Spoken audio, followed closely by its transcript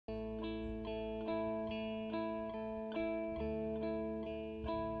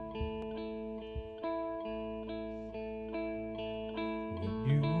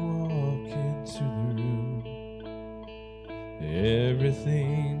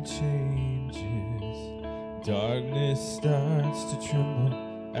everything changes. Darkness starts to tremble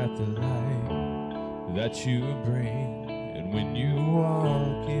at the light that you bring. And when you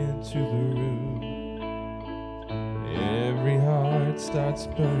walk into the room, every heart starts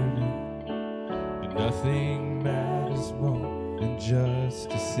burning. And nothing matters more than just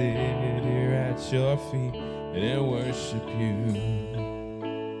to sit here at your feet and worship you.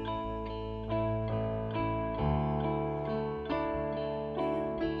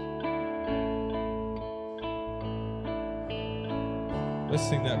 Let's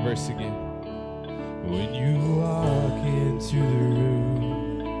sing that verse again. When you walk into the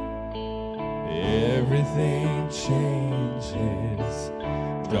room, everything changes.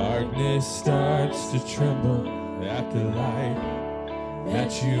 Darkness starts to tremble at the light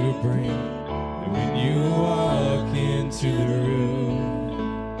that you bring. And when you walk into the room,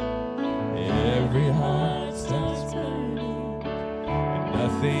 every heart starts burning. And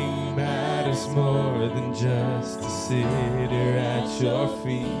nothing matters more than just to sit here at your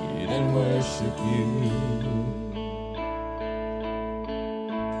feet and worship you.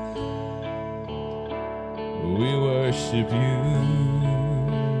 We worship you.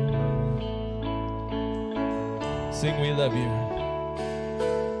 Sing, we love you.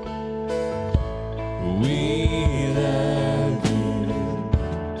 We love you.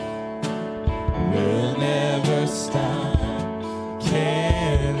 We'll never stop.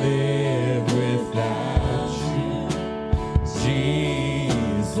 Can't live without you,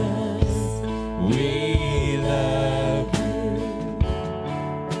 Jesus. We love you,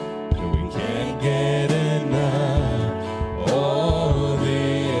 and we can't get enough. All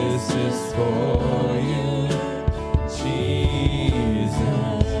this is for you, Jesus.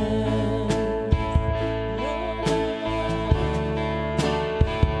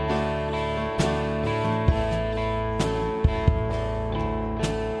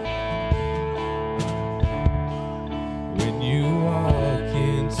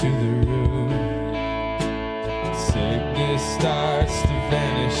 To the room, sickness starts to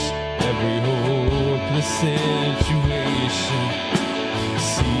vanish. Every hopeless situation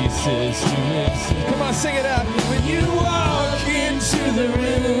ceases to exist. Come on, sing it out. When you walk into the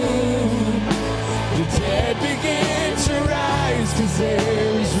room, the dead begin to rise, 'cause there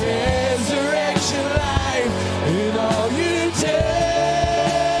is resurrection life in all you do.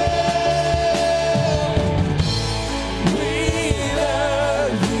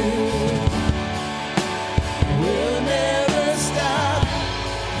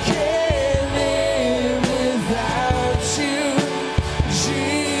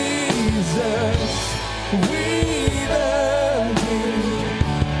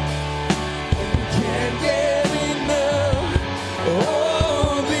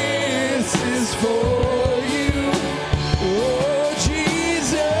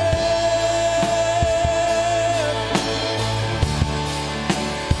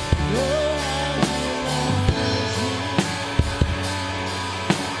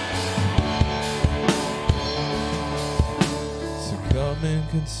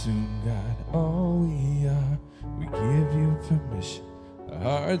 Consume, God, all we are. We give you permission. Our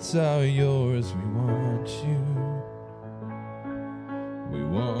hearts are yours. We want you. We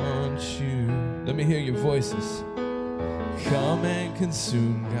want you. Let me hear your voices. Come and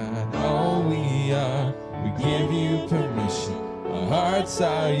consume, God, all we are. We give you permission. Our hearts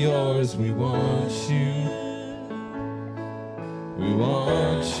are yours. We want you. We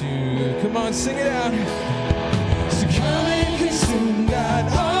want you. Come on, sing it out. So come and consume, God,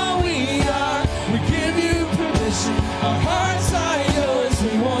 all we are. We give you permission. Our hearts are yours.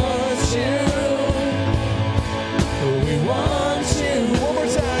 We want you. We want you. One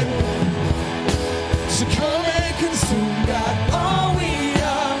more time. So come and consume, God, all we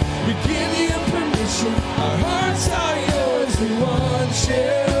are. We give you permission. Our hearts are yours. We want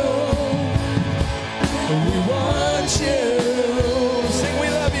you. We want you. Sing, we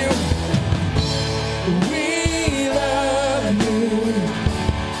love you. We love you.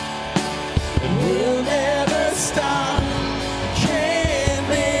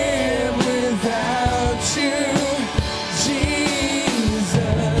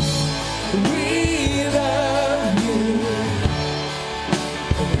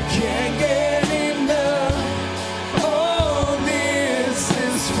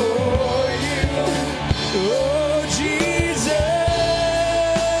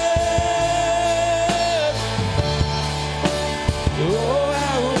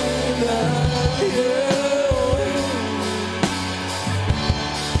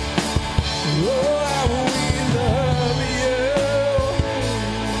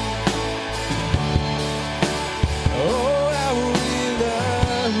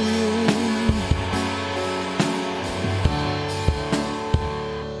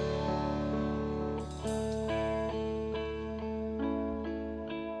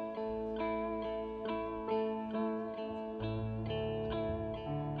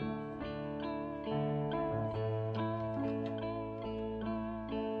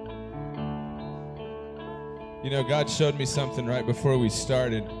 You know, God showed me something right before we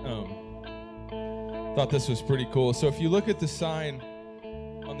started. Thought this was pretty cool. So if you look at the sign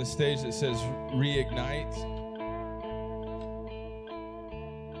on the stage that says reignite,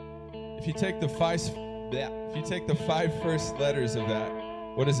 if you take the five first letters of that,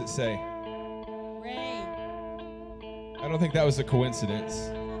 what does it say? Rain. I don't think that was a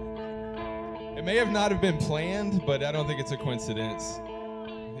coincidence. It may have not have been planned, but I don't think it's a coincidence.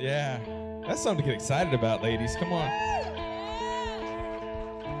 Yeah, that's something to get excited about, ladies. Come on.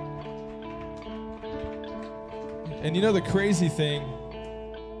 And you know the crazy thing,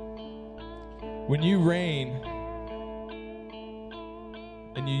 when you reign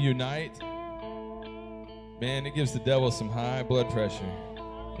and you unite, man, it gives the devil some high blood pressure.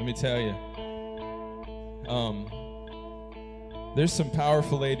 Let me tell you. There's some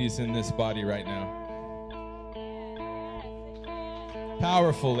powerful ladies in this body right now.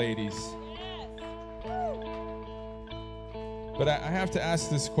 Powerful ladies. But I have to ask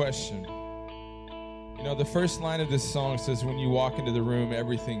this question. You know, the first line of this song says, when you walk into the room,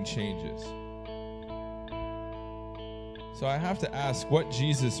 everything changes. So I have to ask, what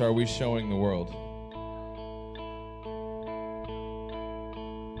Jesus are we showing the world?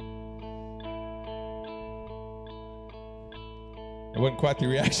 It wasn't quite the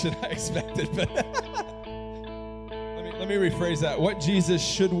reaction I expected, but let me rephrase that. What Jesus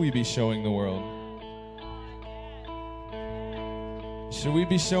should we be showing the world? Should we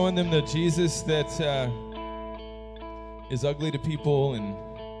be showing them the Jesus that is ugly to people and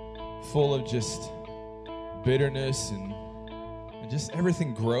full of just bitterness and just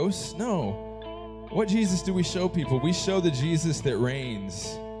everything gross? No. What Jesus do we show people? We show the Jesus that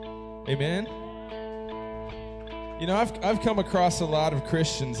reigns. Amen? You know, I've come across a lot of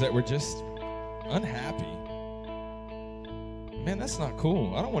Christians that were just unhappy. Man, that's not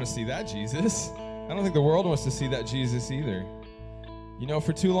cool. I don't want to see that Jesus. I don't think the world wants to see that Jesus either. You know,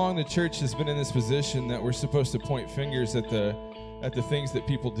 for too long the church has been in this position that we're supposed to point fingers at the things that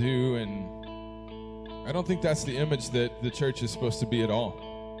people do, and I don't think that's the image that the church is supposed to be at all.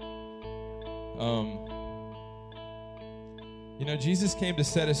 You know, Jesus came to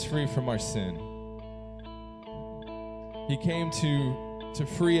set us free from our sin. He came to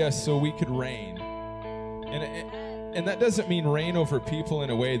free us so we could reign. And that doesn't mean reign over people in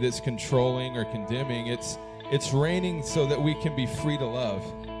a way that's controlling or condemning. It's reigning so that we can be free to love.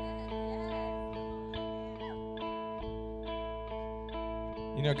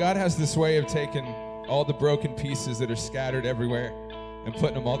 You know, God has this way of taking all the broken pieces that are scattered everywhere and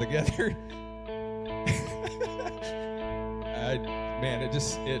putting them all together. Man,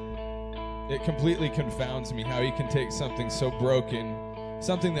 it completely confounds me how he can take something so broken,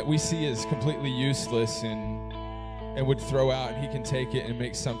 something that we see as completely useless and would throw out, and he can take it and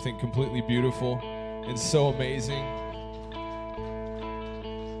make something completely beautiful and so amazing.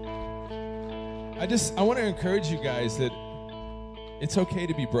 I want to encourage you guys that it's okay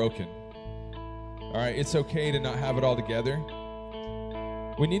to be broken. All right, it's okay to not have it all together.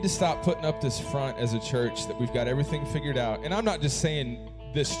 We need to stop putting up this front as a church that we've got everything figured out. And I'm not just saying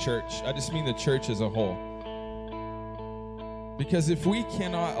this church, I just mean the church as a whole. Because if we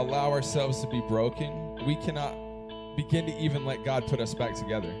cannot allow ourselves to be broken, we cannot begin to even let God put us back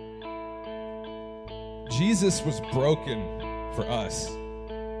together. Jesus was broken for us.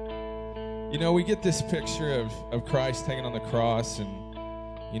 You know, we get this picture of Christ hanging on the cross, and,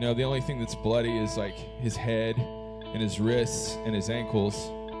 you know, the only thing that's bloody is like his head and his wrists and his ankles.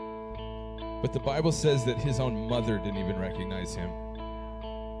 But the Bible says that his own mother didn't even recognize him.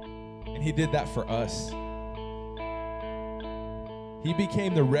 And he did that for us. He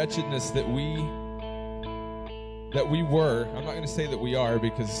became the wretchedness that we were. I'm not going to say that we are,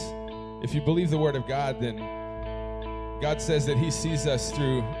 because if you believe the word of God, then God says that he sees us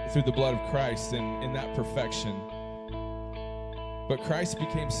through the blood of Christ and in that perfection. But Christ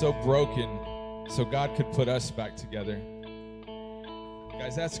became so broken so God could put us back together.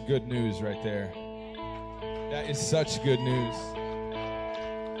 Guys, that's good news right there. That is such good news.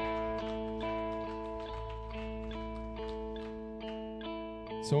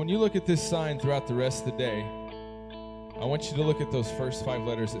 So when you look at this sign throughout the rest of the day, I want you to look at those first 5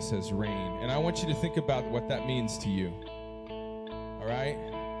 letters that says reign. And I want you to think about what that means to you. All right?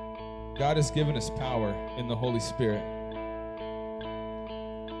 God has given us power in the Holy Spirit.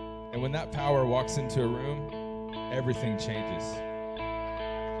 And when that power walks into a room, everything changes.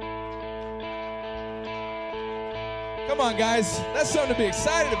 Come on, guys. That's something to be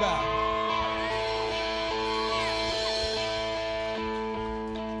excited about.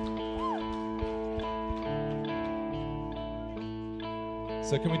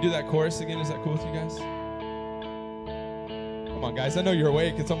 So can we do that chorus again? Is that cool with you guys? on, guys. I know you're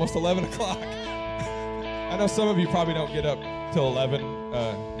awake. It's almost 11 o'clock. I know some of you probably don't get up till 11.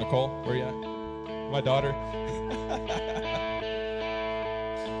 Nicole, where you at? My daughter.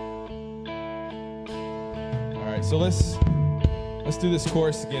 All right, so let's do this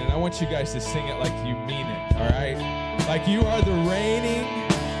chorus again, and I want you guys to sing it like you mean it, all right? Like you are the reigning,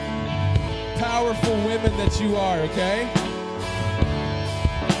 powerful women that you are, okay?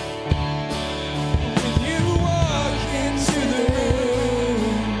 When you walk into the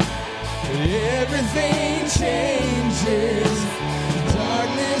room, everything changes. The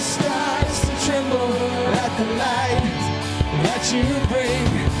darkness starts to tremble at the light that you bring.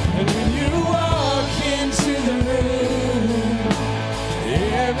 And when you walk into the room,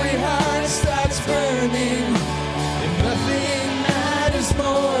 every heart starts burning. And nothing matters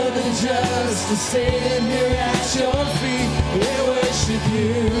more than just to sit here at your feet. We worship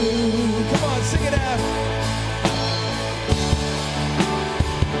you. Come on, sing it out.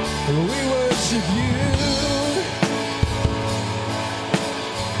 We worship you.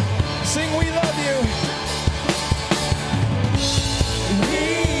 Sing, we love you. We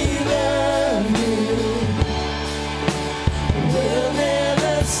love you. We'll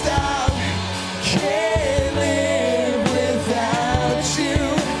never stop. Can't live without you.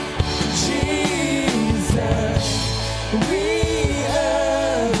 Jesus, we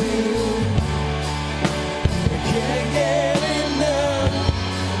love you. Can't get enough.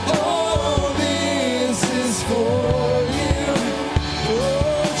 All this is for you.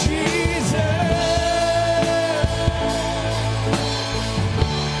 Oh, Jesus.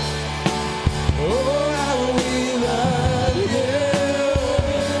 Oh, how we love you.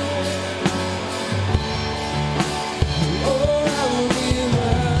 Oh, how we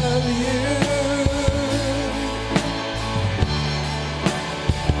love you.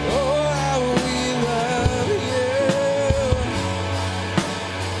 Oh, how we love you.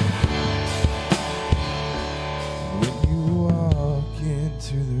 When you walk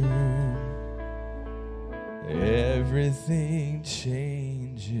into the room, everything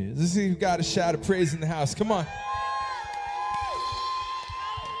changes. Let's see if you've got a shout of praise in the house. Come on.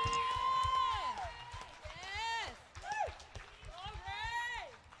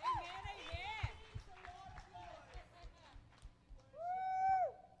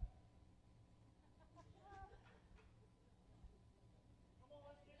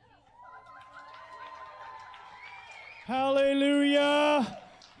 Hallelujah.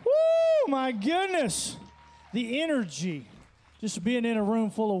 Woo, my goodness. The energy, just being in a room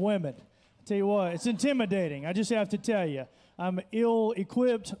full of women. I tell you what, it's intimidating. I just have to tell you. I'm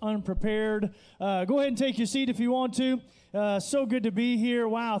ill-equipped, unprepared. Go ahead and take your seat if you want to. So good to be here.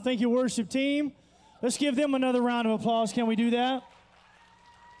 Wow, thank you, worship team. Let's give them another round of applause. Can we do that?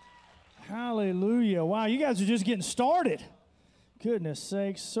 Hallelujah. Wow, you guys are just getting started. Goodness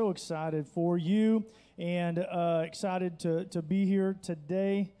sakes, so excited for you and excited to be here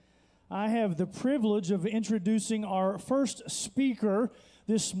today. I have the privilege of introducing our first speaker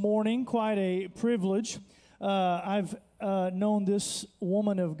this morning. Quite a privilege. I've known this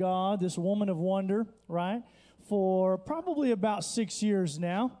woman of God, this woman of wonder, right, for probably about 6 years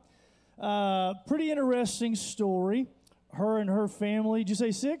now. Pretty interesting story. Her and her family. Did you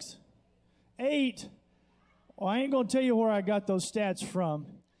say 6? 8. Well, I ain't going to tell you where I got those stats from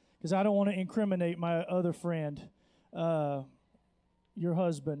because I don't want to incriminate my other friend, your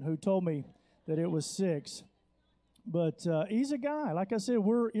husband, who told me that it was 6. But he's a guy. Like I said,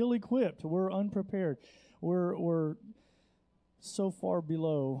 we're ill-equipped. We're unprepared. We're so far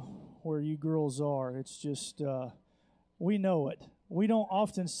below where you girls are. It's just, we know it. We don't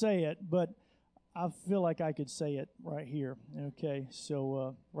often say it, but I feel like I could say it right here. Okay,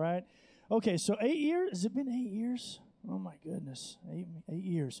 so, right? Okay, so 8 years? Has it been 8 years? Oh, my goodness, 8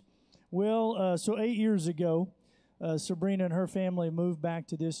 years. Well, so 8 years ago, Sabrina and her family moved back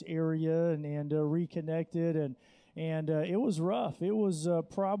to this area and reconnected, and it was rough. It was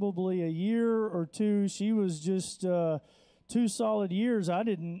probably a year or two. She was just 2 solid years. I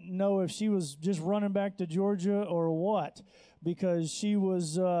didn't know if she was just running back to Georgia or what, because she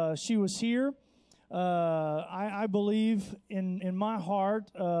was here. I believe in my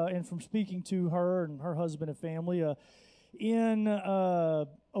heart, and from speaking to her and her husband and family, in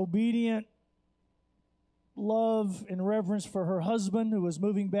obedient love and reverence for her husband, who was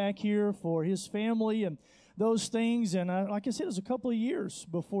moving back here, for his family and those things. And like I said, it was a couple of years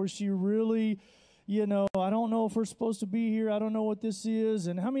before she really, I don't know if we're supposed to be here. I don't know what this is.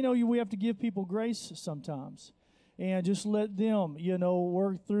 And how many know we have to give people grace sometimes? And just let them,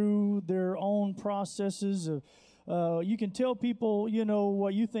 work through their own processes You can tell people, you know,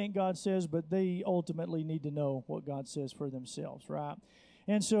 what you think God says, but they ultimately need to know what God says for themselves, right?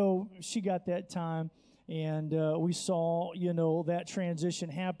 And so she got that time, and we saw, you know, that transition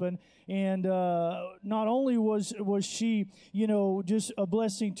happen. And not only was she, you know, just a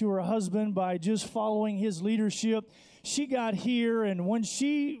blessing to her husband by just following his leadership, she got here, and when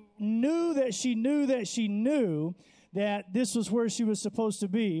she knew that she knew that she knew that this was where she was supposed to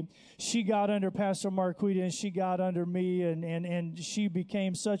be, she got under Pastor Marquita, and she got under me, and she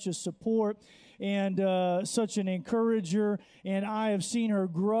became such a support and such an encourager, and I have seen her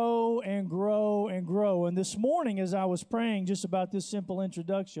grow and grow and grow. And this morning, as I was praying just about this simple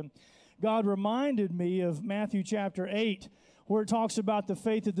introduction, God reminded me of Matthew chapter 8, where it talks about the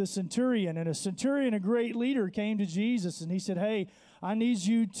faith of the centurion. And a centurion, a great leader, came to Jesus, and he said, hey, I need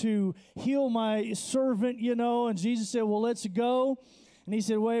you to heal my servant, you know. And Jesus said, well, let's go. And he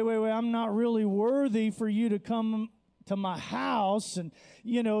said, wait, I'm not really worthy for you to come to my house and,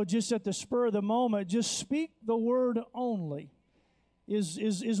 you know, just at the spur of the moment, just speak the word only,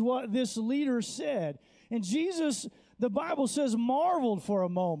 is what this leader said. And Jesus, the Bible says, marveled for a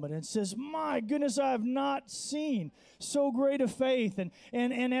moment and says, my goodness, I have not seen so great a faith.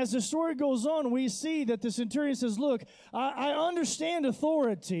 And as the story goes on, we see that the centurion says, look, I understand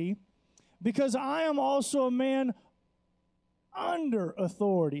authority because I am also a man under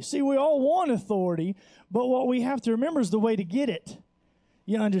authority. See, we all want authority, but what we have to remember is the way to get it.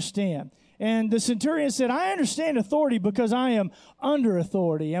 You understand? And the centurion said, I understand authority because I am under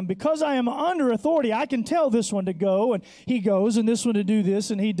authority. And because I am under authority, I can tell this one to go, and he goes, and this one to do this,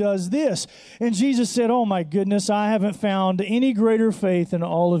 and he does this. And Jesus said, oh my goodness, I haven't found any greater faith in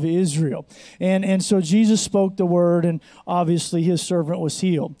all of Israel. And so Jesus spoke the word, and obviously his servant was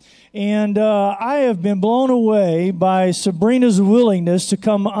healed. And I have been blown away by Sabrina's willingness to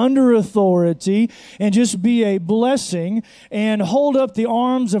come under authority and just be a blessing and hold up the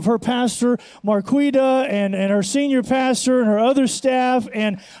arms of her pastor, Marquita, and her senior pastor and her other staff.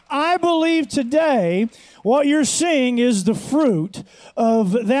 And I believe today what you're seeing is the fruit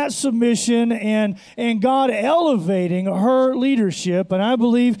of that submission and God elevating her leadership. And I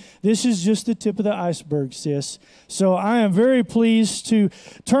believe this is just the tip of the iceberg, sis. So I am very pleased to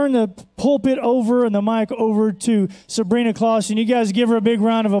turn the pulpit over and the mic over to Sabrina Klassen. You guys give her a big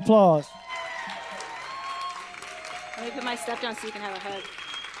round of applause. Let me put my stuff down so you can have a hug.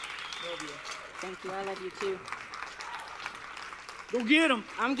 Love you. Thank you. I love you too. Go get them.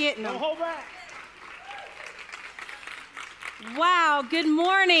 I'm getting them. Don't hold back. Wow, good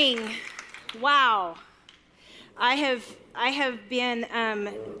morning. Wow. I have been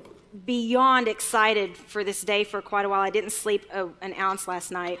beyond excited for this day for quite a while. I didn't sleep an ounce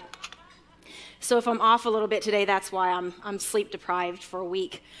last night. So if I'm off a little bit today, that's why I'm sleep deprived for a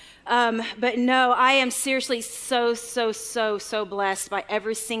week. But no, I am seriously so blessed by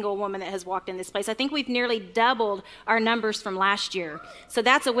every single woman that has walked in this place. I think we've nearly doubled our numbers from last year. So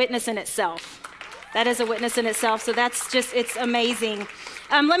that's a witness in itself. That is a witness in itself. So that's just, it's amazing.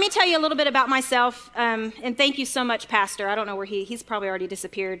 Let me tell you a little bit about myself. And thank you so much, Pastor. I don't know where he's probably already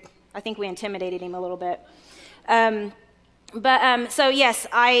disappeared. I think we intimidated him a little bit. So yes,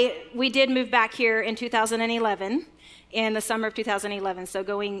 we did move back here in 2011, in the summer of 2011. So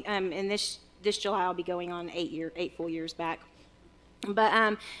going in this July, I'll be going on 8 full years back.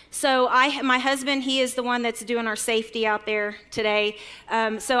 But so my husband, he is the one that's doing our safety out there today.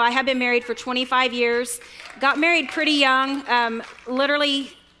 So I have been married for 25 years. Got married pretty young,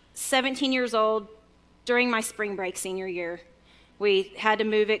 literally 17 years old during my spring break senior year. We had to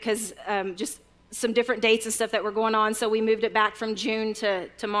move it because just some different dates and stuff that were going on. So we moved it back from June to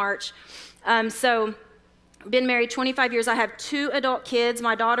March. So been married 25 years. I have 2 adult kids.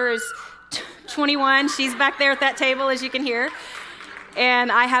 My daughter is 21. She's back there at that table, as you can hear.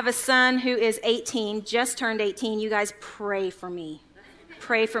 And I have a son who is 18, just turned 18. You guys pray for me.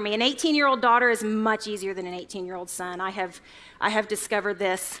 Pray for me. An 18-year-old daughter is much easier than an 18-year-old son. I have discovered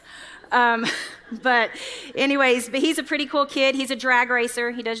this. But he's a pretty cool kid. He's a drag racer.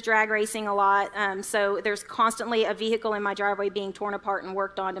 He does drag racing a lot. So there's constantly a vehicle in my driveway being torn apart and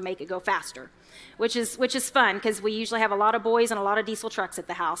worked on to make it go faster, which is fun because we usually have a lot of boys and a lot of diesel trucks at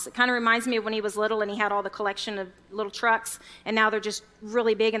the house. It kind of reminds me of when he was little and he had all the collection of little trucks, and now they're just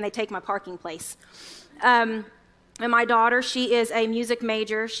really big and they take my parking place. And my daughter, she is a music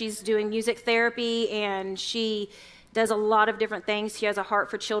major. She's doing music therapy, and she does a lot of different things. She has a heart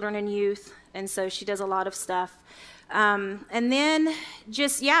for children and youth, and so she does a lot of stuff. And then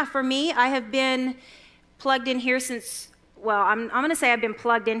for me, I have been plugged in here since, well, I'm going to say I've been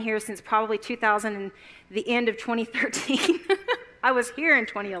plugged in here since probably 2000 and the end of 2013. I was here in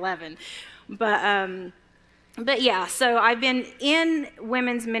 2011. But But yeah, so I've been in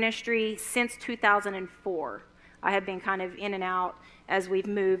women's ministry since 2004. I have been kind of in and out as we've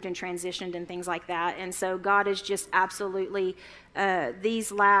moved and transitioned and things like that. And so God is just absolutely,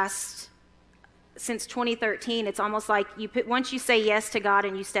 since 2013, it's almost like once you say yes to God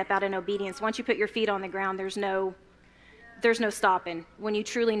and you step out in obedience, once you put your feet on the ground, there's no stopping when you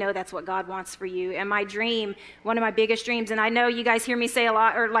truly know that's what God wants for you. And my dream, one of my biggest dreams, and I know you guys hear me say a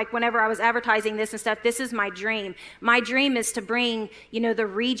lot, or like whenever I was advertising this and stuff, this is my dream. My dream is to bring, the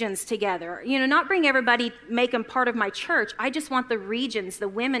regions together. Not bring everybody, make them part of my church. I just want the regions, the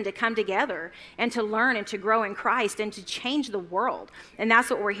women to come together and to learn and to grow in Christ and to change the world. And that's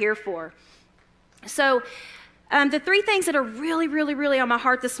what we're here for. So, the three things that are really, really, really on my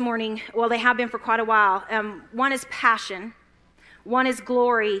heart this morning, well, they have been for quite a while. One is passion, one is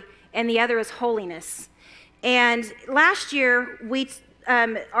glory, and the other is holiness. And last year,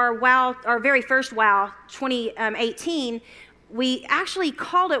 our very first WOW, 2018, we actually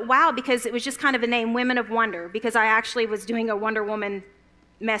called it WOW because it was just kind of a name, Women of Wonder, because I actually was doing a Wonder Woman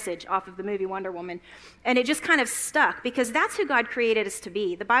message off of the movie Wonder Woman. And it just kind of stuck because that's who God created us to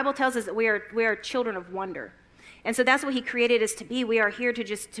be. The Bible tells us that we are children of wonder. And so that's what he created us to be. We are here to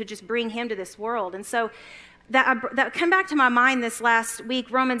just bring him to this world. And so that come back to my mind this last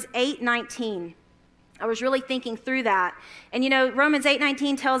week, Romans 8:19. I was really thinking through that. And Romans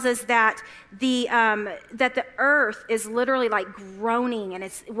 8:19 tells us that the earth is literally like groaning, and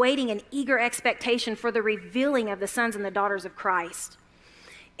it's waiting in eager expectation for the revealing of the sons and the daughters of Christ.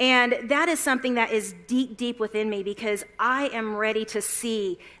 And that is something that is deep, deep within me because I am ready to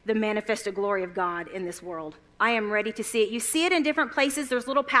see the manifested glory of God in this world. I am ready to see it. You see it in different places. There's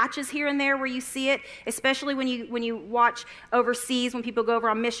little patches here and there where you see it, especially when you watch overseas, when people go over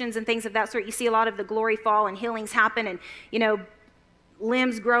on missions and things of that sort. You see a lot of the glory fall and healings happen and,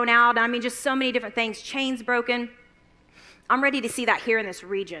 limbs grown out. I mean, just so many different things, chains broken. I'm ready to see that here in this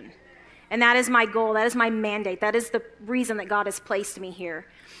region. And that is my goal. That is my mandate. That is the reason that God has placed me here.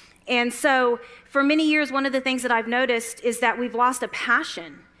 And so for many years, one of the things that I've noticed is that we've lost a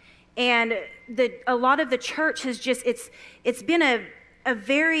passion. And a lot of the church has it's been a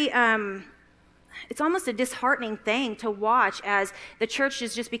very, it's almost a disheartening thing to watch as the church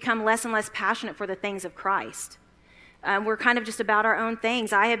has just become less and less passionate for the things of Christ. We're kind of just about our own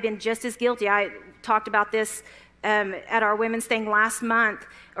things. I have been just as guilty. I talked about this at our women's thing last month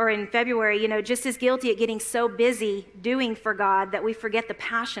or in February, just as guilty at getting so busy doing for God that we forget the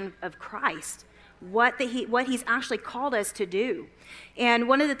passion of Christ, what he's actually called us to do. And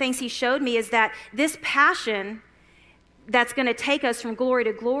one of the things he showed me is that this passion that's going to take us from glory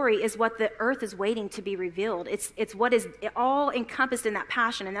to glory is what the earth is waiting to be revealed. It's what is all encompassed in that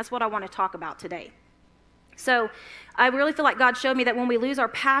passion, and that's what I want to talk about today. So I really feel like God showed me that when we lose our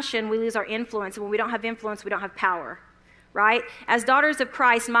passion, we lose our influence. And when we don't have influence, we don't have power, right? As daughters of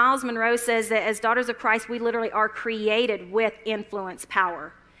Christ, Miles Monroe says that as daughters of Christ, we literally are created with influence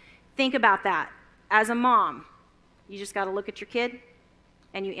power. Think about that. As a mom, you just got to look at your kid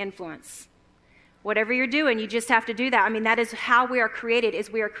and you influence. Whatever you're doing, you just have to do that. I mean, that is how we are created, is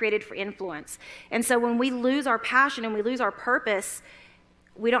we are created for influence. And so when we lose our passion and we lose our purpose,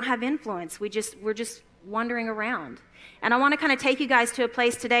 we don't have influence. We're just wandering around. And I want to kind of take you guys to a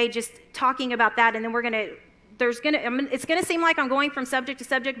place today just talking about that, and then it's going to seem like I'm going from subject to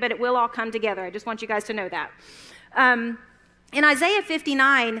subject, but it will all come together. I just want you guys to know that. In Isaiah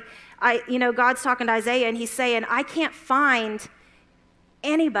 59, God's talking to Isaiah, and he's saying, I can't find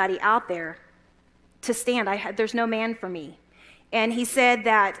anybody out there to stand. There's no man for me. And he said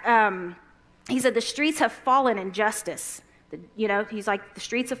that, the streets have fallen in justice. He's like, the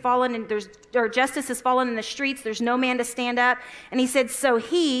streets have fallen and justice has fallen in the streets. There's no man to stand up. And he said, so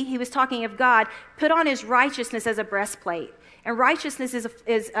he was talking of God, put on his righteousness as a breastplate. And righteousness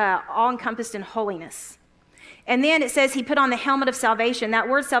is all encompassed in holiness. And then it says he put on the helmet of salvation. That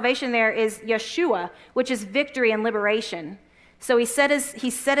word salvation there is Yeshua, which is victory and liberation. So he set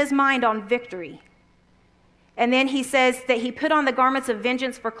his mind on victory. And then he says that he put on the garments of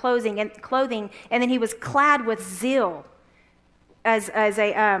vengeance for clothing, and then he was clad with zeal as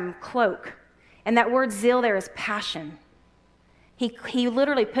a cloak. And that word zeal there is passion. He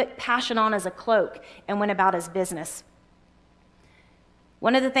literally put passion on as a cloak and went about his business.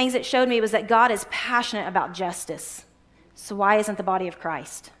 One of the things it showed me was that God is passionate about justice. So why isn't the body of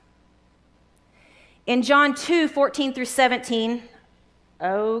Christ? In John 2:14 through 17,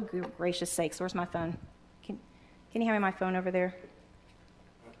 oh gracious sakes, where's my phone? Can you hand me my phone over there?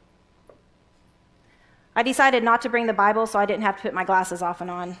 I decided not to bring the Bible so I didn't have to put my glasses off and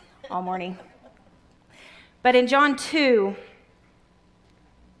on all morning. But in John 2,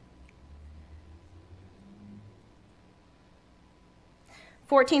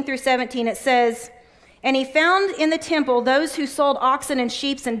 14 through 17, it says, "And he found in the temple those who sold oxen and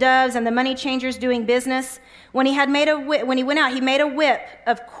sheep and doves and the money changers doing business. When he went out, he made a whip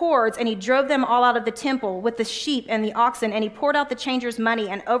of cords, and he drove them all out of the temple with the sheep and the oxen, and he poured out the changers' money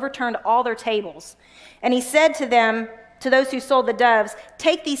and overturned all their tables. And he said to them, to those who sold the doves,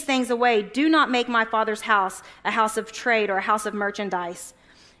 'Take these things away. Do not make my Father's house a house of trade or a house of merchandise.'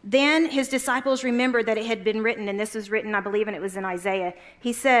 Then his disciples remembered that it had been written," and this was written, I believe, and it was in Isaiah.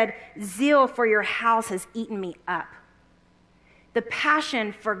 He said, "Zeal for your house has eaten me up." The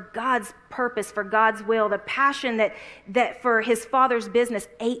passion for God's purpose, for God's will, the passion that for his Father's business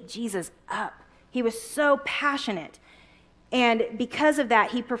ate Jesus up. He was so passionate. And because of that,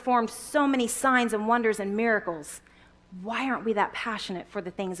 he performed so many signs and wonders and miracles. Why aren't we that passionate for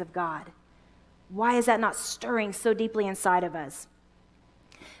the things of God? Why is that not stirring so deeply inside of us?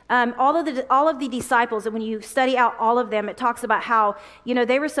 All of the disciples, and when you study out all of them, it talks about how,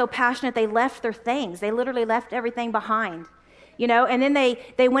 they were so passionate, they left their things. They literally left everything behind, and then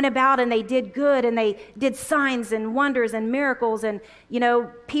they went about and they did good, and they did signs and wonders and miracles. And,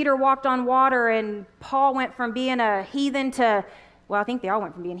 Peter walked on water, and Paul went from being a heathen to, well, I think they all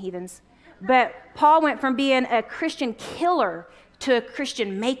went from being heathens, but Paul went from being a Christian killer to a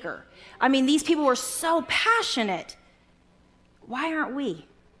Christian maker. I mean, these people were so passionate. Why aren't we?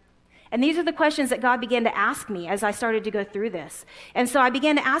 And these are the questions that God began to ask me as I started to go through this. And so I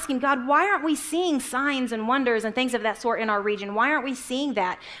began to ask him, God, why aren't we seeing signs and wonders and things of that sort in our region? Why aren't we seeing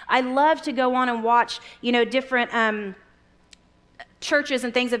that? I love to go on and watch, different churches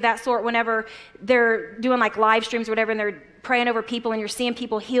and things of that sort whenever they're doing like live streams or whatever, and they're praying over people, and you're seeing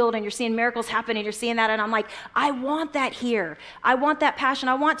people healed, and you're seeing miracles happen, and you're seeing that, and I'm like, I want that here. I want that passion.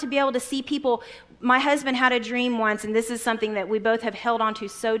 I want to be able to see people. My husband had a dream once, and this is something that we both have held on to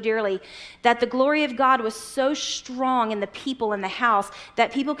so dearly, that the glory of God was so strong in the people in the house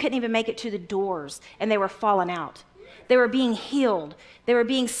that people couldn't even make it to the doors, and they were falling out. They were being healed. They were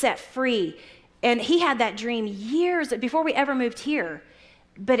being set free. And he had that dream years before we ever moved here.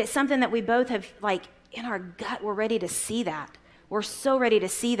 But it's something that we both have, like, in our gut, we're ready to see that. We're so ready to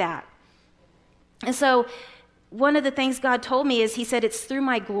see that. And so one of the things God told me is, he said, it's through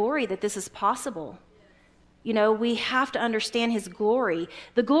my glory that this is possible. We have to understand his glory.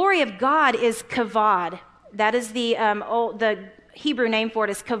 The glory of God is kavod. That is the Hebrew name for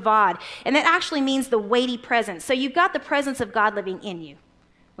it is kavod. And that actually means the weighty presence. So you've got the presence of God living in you.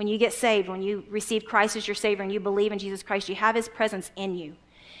 When you get saved, when you receive Christ as your Savior and you believe in Jesus Christ, you have his presence in you.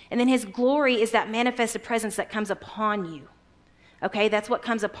 And then his glory is that manifested presence that comes upon you. Okay, that's what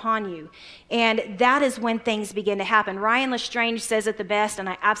comes upon you. And that is when things begin to happen. Ryan Lestrange says it the best, and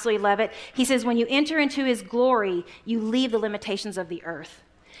I absolutely love it. He says, when you enter into his glory, you leave the limitations of the earth.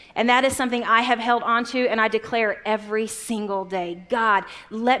 And that is something I have held on to, and I declare every single day, God,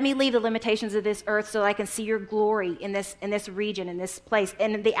 let me leave the limitations of this earth so that I can see your glory in this region, in this place,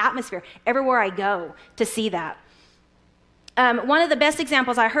 and in the atmosphere, everywhere I go to see that. One of the best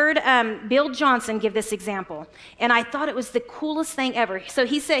examples, I heard Bill Johnson give this example, and I thought it was the coolest thing ever. So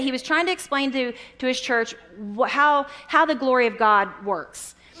he said he was trying to explain to his church how the glory of God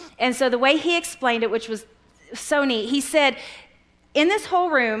works. And so the way he explained it, which was so neat, he said, in this whole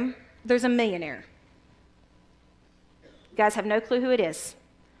room, there's a millionaire. You guys have no clue who it is,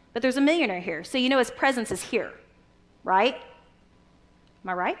 but there's a millionaire here. So his presence is here, right? Am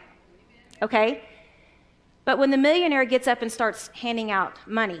I right? Okay. But when the millionaire gets up and starts handing out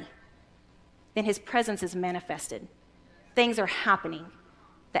money, then his presence is manifested. Things are happening.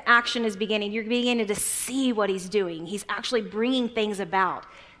 The action is beginning. You're beginning to see what he's doing. He's actually bringing things about.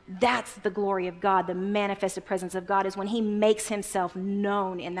 That's the glory of God. The manifested presence of God is when he makes himself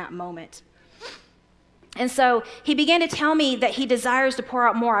known in that moment. And so he began to tell me that he desires to pour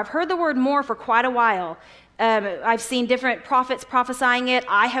out more. I've heard the word more for quite a while. I've seen different prophets prophesying it.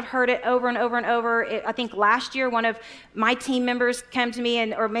 I have heard it over and over and over. I think last year, one of my team members came to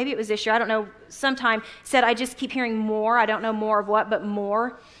me, or maybe it was this year, I don't know, sometime, said, I just keep hearing more. I don't know more of what, but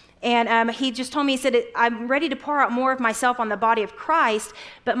more. And he just told me, he said, I'm ready to pour out more of myself on the body of Christ,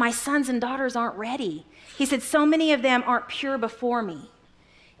 but my sons and daughters aren't ready. He said, so many of them aren't pure before me.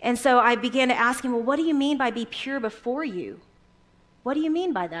 And so I began to ask him, well, what do you mean by be pure before you? What do you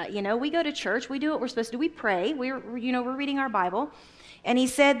mean by that? We go to church, we do what we're supposed to do, we pray, we're reading our Bible. And he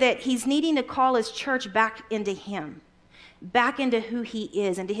said that he's needing to call his church back into him, back into who he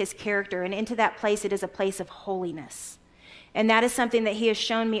is, into his character, and into that place. It is a place of holiness. And that is something that he has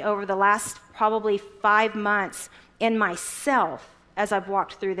shown me over the last probably 5 months in myself as I've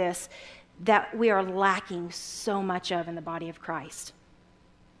walked through this, that we are lacking so much of in the body of Christ.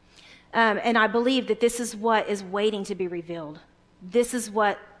 And I believe that this is what is waiting to be revealed. this is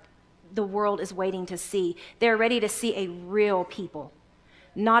what the world is waiting to see. They're ready to see a real people,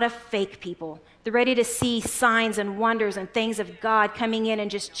 not a fake people. They're ready to see signs and wonders and things of God coming in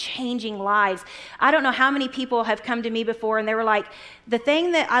and just changing lives. I don't know how many people have come to me before and they were like, the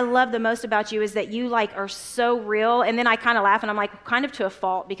thing that I love the most about you is that you like are so real. And then I kind of laugh and I'm like, kind of to a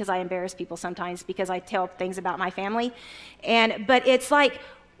fault, because I embarrass people sometimes because I tell things about my family. But it's like,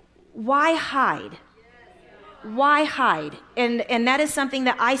 why hide? Why hide? And that is something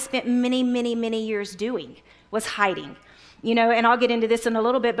that I spent many, many, many years doing, was hiding. You know, and I'll get into this in a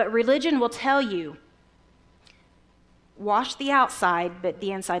little bit, but religion will tell you, wash the outside, but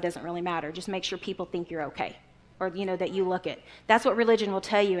the inside doesn't really matter. Just make sure people think you're okay, or, you know, that you look it. That's what religion will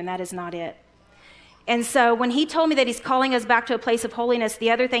tell you, and that is not it. And so when he told me that he's calling us back to a place of holiness,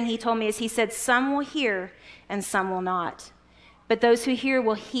 the other thing he told me is he said, some will hear and some will not. But those who hear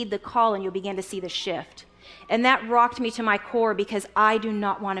will heed the call, and you'll begin to see the shift. And that rocked me to my core, because I do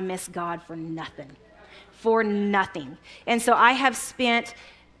not want to miss God for nothing. For nothing. And so I have spent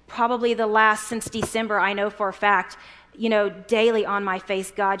probably the last, since December, I know for a fact, you know, daily on my face,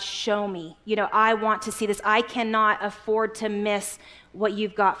 God, show me. You know, I want to see this. I cannot afford to miss what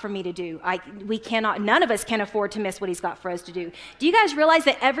you've got for me to do. We cannot, none of us can afford to miss what he's got for us to do. Do you guys realize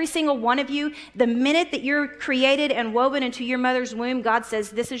that every single one of you, the minute that you're created and woven into your mother's womb, God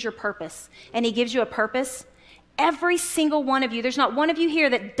says, this is your purpose. And he gives you a purpose. Every single one of you, there's not one of you here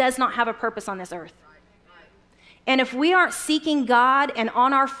that does not have a purpose on this earth. And if we aren't seeking God and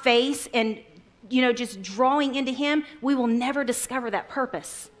on our face and, you know, just drawing into him, we will never discover that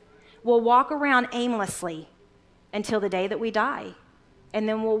purpose. We'll walk around aimlessly until the day that we die. And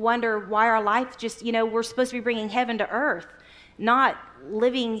then we'll wonder why our life just, you know, we're supposed to be bringing heaven to earth, not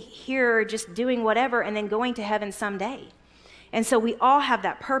living here just doing whatever and then going to heaven someday. And so we all have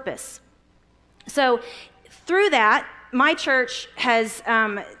that purpose. So through that, my church has...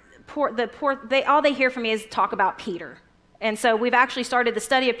 all they hear from me is talk about Peter. And so we've actually started the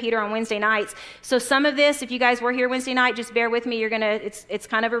study of Peter on Wednesday nights. So some of this, if you guys were here Wednesday night, just bear with me. It's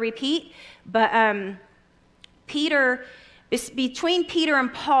kind of a repeat. But Peter, between Peter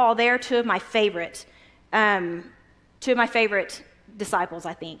and Paul, they are two of my favorite disciples,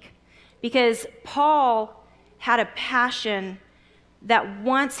 I think. Because Paul had a passion that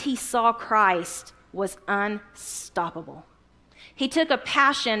once he saw Christ was unstoppable. He took a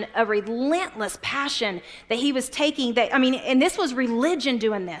passion, a relentless passion that he was taking, and this was religion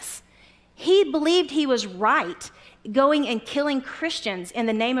doing this. He believed he was right, going and killing Christians in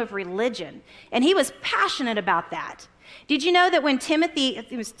the name of religion. And he was passionate about that. Did you know that when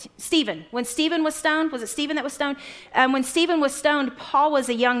when Stephen was stoned, was it Stephen that was stoned? When Stephen was stoned, Paul was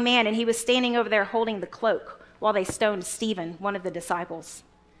a young man, and he was standing over there holding the cloak while they stoned Stephen, one of the disciples.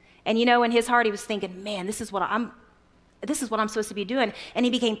 And you know, in his heart, he was thinking, man, this is what I'm supposed to be doing. And he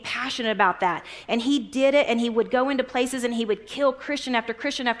became passionate about that. And he did it, and he would go into places and he would kill Christian after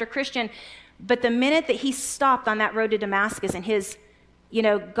Christian after Christian. But the minute that he stopped on that road to Damascus and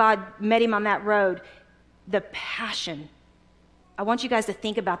God met him on that road, the passion, I want you guys to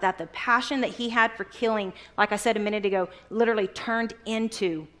think about that. The passion that he had for killing, like I said a minute ago, literally turned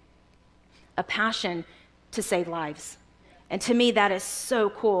into a passion to save lives. And to me, that is so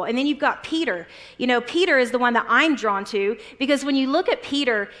cool. And then you've got Peter. You know, Peter is the one that I'm drawn to, because when you look at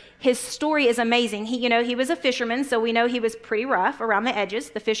Peter, his story is amazing. He was a fisherman, so we know he was pretty rough around the edges.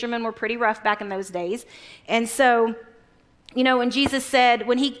 The fishermen were pretty rough back in those days. And so, you know, when Jesus said,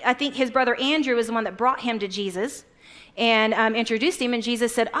 I think his brother Andrew was the one that brought him to Jesus and introduced him, and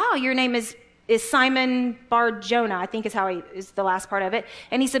Jesus said, oh, your name is Simon Bar-Jonah, I think is the last part of it.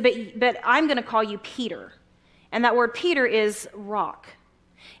 And he said, but I'm going to call you Peter. And that word Peter is rock.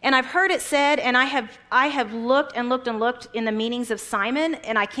 And I've heard it said, and I have looked and looked and looked in the meanings of Simon,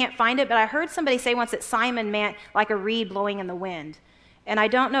 and I can't find it, but I heard somebody say once that Simon meant like a reed blowing in the wind. And I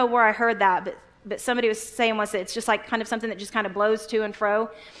don't know where I heard that, but somebody was saying once that it's just like kind of something that just kind of blows to and fro.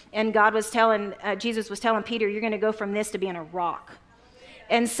 And Jesus was telling Peter, you're going to go from this to being a rock.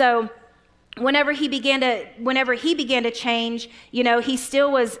 And so whenever he began to change, you know, he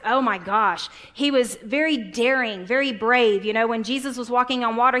still was, oh my gosh, he was very daring, very brave. You know, when Jesus was walking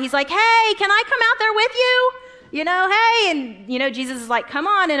on water, he's like, hey, can I come out there with you? You know, hey, and, you know, Jesus is like, come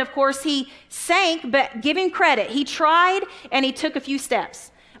on. And of course he sank, but give him credit. He tried and he took a few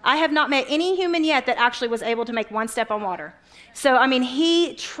steps. I have not met any human yet that actually was able to make one step on water. So, I mean,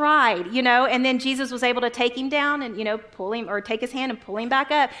 he tried, you know, and then Jesus was able to take him down and, you know, pull him, or take his hand and pull him back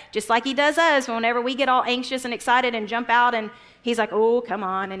up, just like he does us whenever we get all anxious and excited and jump out, and he's like, oh, come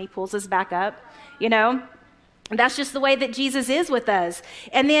on, and he pulls us back up, you know. That's just the way that Jesus is with us.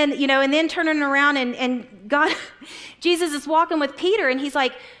 And then, and then turning around and God, Jesus is walking with Peter and he's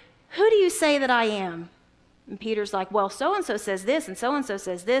like, who do you say that I am? And Peter's like, well, so-and-so says this, and so-and-so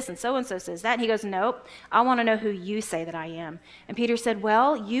says this, and so-and-so says that. And he goes, nope, I want to know who you say that I am. And Peter said,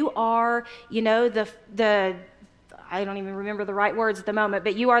 well, you are, the I don't even remember the right words at the moment,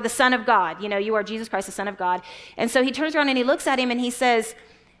 but you are the Son of God. You are Jesus Christ, the Son of God. And so he turns around and he looks at him and he says,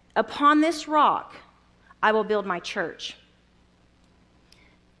 upon this rock, I will build my church.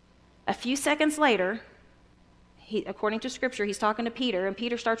 A few seconds later, according to Scripture, he's talking to Peter, and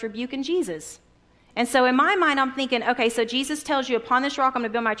Peter starts rebuking Jesus. And so in my mind, I'm thinking, okay, so Jesus tells you, upon this rock, I'm going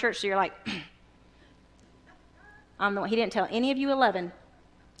to build my church. So you're like, I'm the one. He didn't tell any of you 11.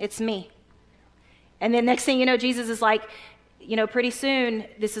 It's me. And then next thing you know, Jesus is like, pretty soon,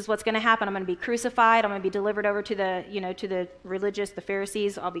 this is what's going to happen. I'm going to be crucified. I'm going to be delivered over to the religious, the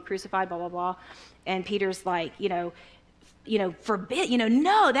Pharisees. I'll be crucified, blah, blah, blah. And Peter's like, forbid,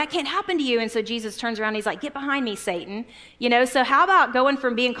 no, that can't happen to you. And so Jesus turns around and he's like, get behind me, Satan. So how about going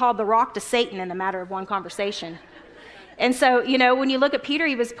from being called the rock to Satan in the matter of one conversation? And so, when you look at Peter,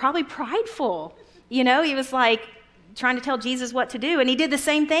 he was probably prideful. He was like trying to tell Jesus what to do. And he did the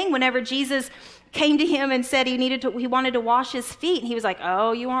same thing whenever Jesus came to him and said he wanted to wash his feet. And he was like,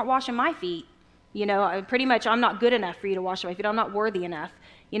 oh, you aren't washing my feet. Pretty much I'm not good enough for you to wash my feet. I'm not worthy enough.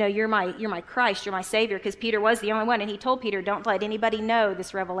 You're my Christ, you're my Savior, because Peter was the only one. And he told Peter, don't let anybody know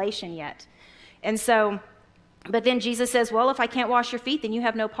this revelation yet. And so, but then Jesus says, well, if I can't wash your feet, then you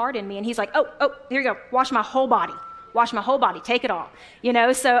have no part in me. And he's like, oh, here you go. Wash my whole body. Wash my whole body. Take it all.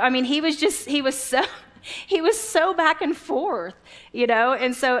 So, he was so back and forth,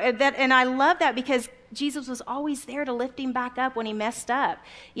 and so and I love that because Jesus was always there to lift him back up when he messed up.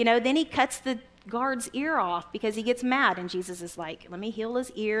 Then he cuts the guard's ear off because he gets mad, and Jesus is like, let me heal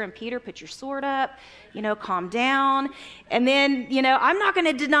his ear. And Peter, put your sword up, calm down. And then, I'm not going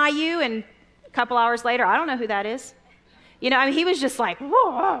to deny you. And a couple hours later, I don't know who that is. He was just like, whoa,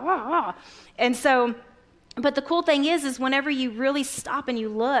 whoa, whoa, whoa. And so, but the cool thing is whenever you really stop and you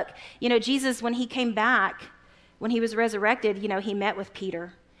look, Jesus, when he came back, when he was resurrected, he met with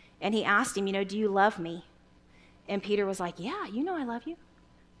Peter and he asked him, do you love me? And Peter was like, yeah, I love you.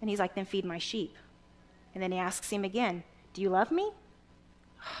 And he's like, then feed my sheep. And then he asks him again, do you love me?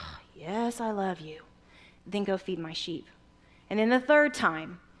 Yes, I love you. Then go feed my sheep. And then the third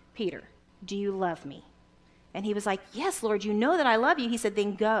time, Peter, do you love me? And he was like, yes, Lord, you know that I love you. He said,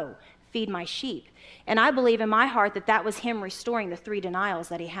 then go feed my sheep. And I believe in my heart that was him restoring the 3 denials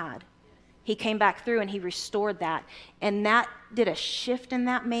that he had. He came back through and he restored that. And that did a shift in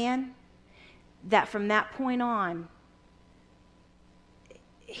that man that from that point on,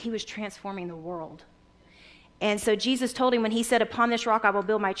 he was transforming the world. And so Jesus told him when he said, upon this rock I will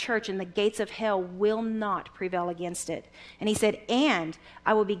build my church and the gates of hell will not prevail against it. And he said, and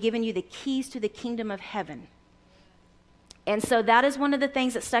I will be giving you the keys to the kingdom of heaven. And so that is one of the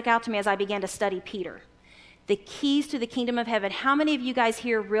things that stuck out to me as I began to study Peter. The keys to the kingdom of heaven. How many of you guys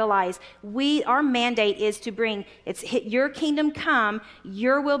here realize our mandate is to bring, your kingdom come,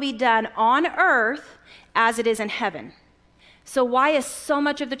 your will be done on earth as it is in heaven. So why is so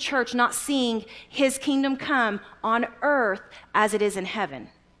much of the church not seeing his kingdom come on earth as it is in heaven?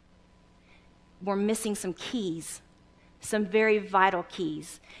 We're missing some keys, some very vital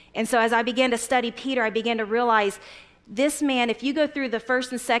keys. And so as I began to study Peter, I began to realize this man, if you go through the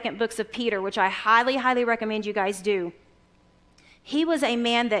first and second books of Peter, which I highly, highly recommend you guys do, he was a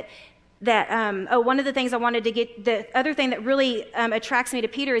man that one of the things I wanted to get, the other thing that really attracts me to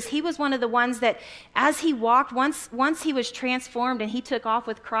Peter is he was one of the ones that as he walked, once he was transformed and he took off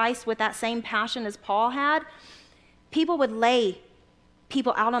with Christ with that same passion as Paul had, people would lay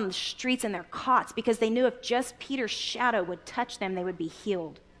people out on the streets in their cots because they knew if just Peter's shadow would touch them, they would be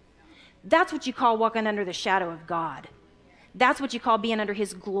healed. That's what you call walking under the shadow of God. That's what you call being under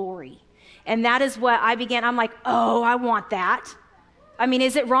his glory. And that is what I'm like, oh, I want that.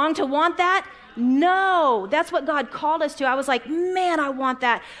 Is it wrong to want that? No, that's what God called us to. I was like, man, I want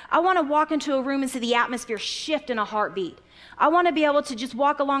that. I want to walk into a room and see the atmosphere shift in a heartbeat. I want to be able to just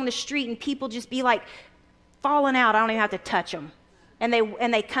walk along the street and people just be like falling out. I don't even have to touch them. And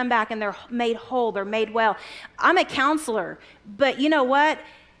they come back and they're made whole, they're made well. I'm a counselor, but you know what?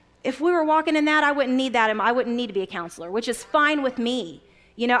 If we were walking in that, I wouldn't need that. I wouldn't need to be a counselor, which is fine with me.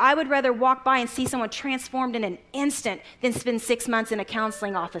 I would rather walk by and see someone transformed in an instant than spend 6 months in a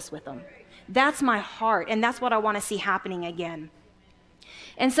counseling office with them. That's my heart, and that's what I want to see happening again.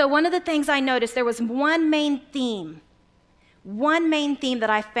 And so one of the things I noticed, there was one main theme that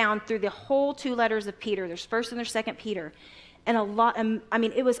I found through the whole 2 letters of Peter. There's 1st and there's 2nd Peter. And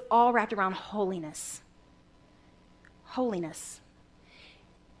it was all wrapped around holiness. holiness.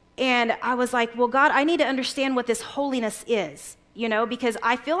 And I was like, well, God, I need to understand what this holiness is, because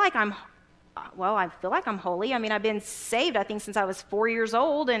I feel like I'm holy. I mean, I've been saved, I think, since I was 4 years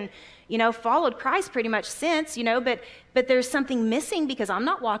old and, followed Christ pretty much since, but there's something missing because I'm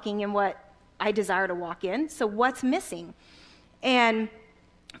not walking in what I desire to walk in. So what's missing? And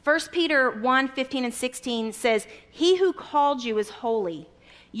 1 Peter 1:15 and 16 says, he who called you is holy.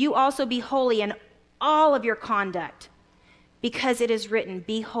 You also be holy in all of your conduct, because it is written,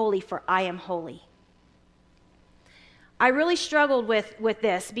 be holy, for I am holy. I really struggled with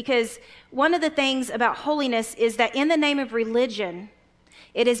this because one of the things about holiness is that in the name of religion,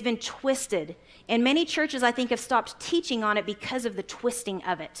 it has been twisted. And many churches, I think, have stopped teaching on it because of the twisting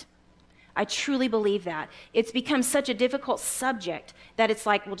of it. I truly believe that. It's become such a difficult subject that it's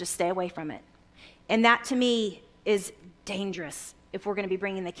like, we'll just stay away from it. And that, to me, is dangerous if we're going to be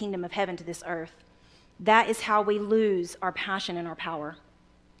bringing the kingdom of heaven to this earth. That is how we lose our passion and our power.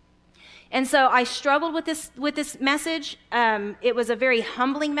 And so I struggled with this message. It was a very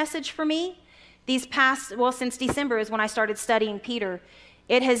humbling message for me. Since December is when I started studying Peter.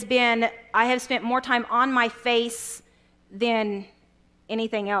 I have spent more time on my face than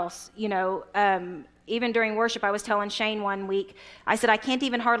anything else. Even during worship, I was telling Shane one week, I said, I can't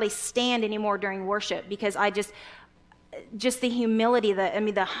even hardly stand anymore during worship because I just the humility,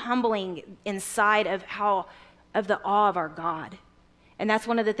 the humbling inside of the awe of our God. And that's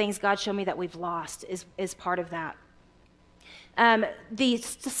one of the things God showed me that we've lost is part of that. The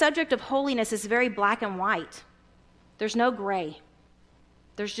subject of holiness is very black and white. There's no gray.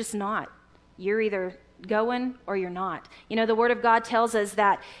 There's just not. You're either going or you're not. The Word of God tells us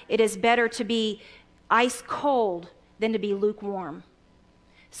that it is better to be ice cold than to be lukewarm.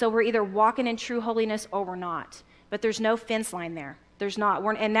 So we're either walking in true holiness or we're not. But there's no fence line there. There's not.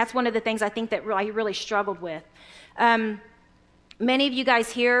 And that's one of the things I think that I really struggled with. Many of you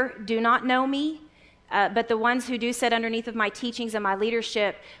guys here do not know me, but the ones who do sit underneath of my teachings and my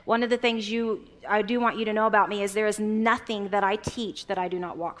leadership, one of the things I do want you to know about me is there is nothing that I teach that I do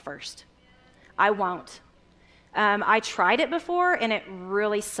not walk first. I won't. I tried it before, and it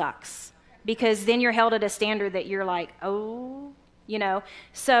really sucks because then you're held at a standard that you're like, oh,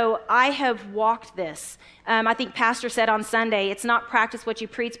 So I have walked this. I think Pastor said on Sunday, it's not practice what you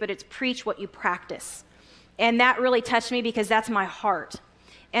preach, but it's preach what you practice. And that really touched me because that's my heart.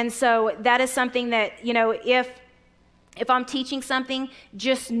 And so that is something that, if I'm teaching something,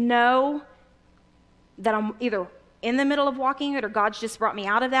 just know that I'm either in the middle of walking it or God's just brought me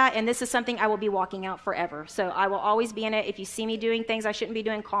out of that. And this is something I will be walking out forever. So I will always be in it. If you see me doing things I shouldn't be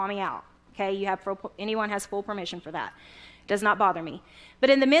doing, call me out. Okay? Anyone has full permission for that. Does not bother me. But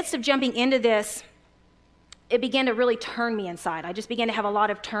in the midst of jumping into this, it began to really turn me inside. I just began to have a lot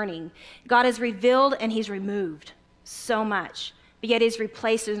of turning. God has revealed and he's removed so much, but yet he's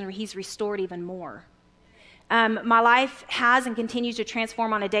replaced and he's restored even more. My life has and continues to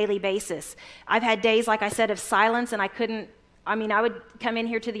transform on a daily basis. I've had days, like I said, of silence, and I would come in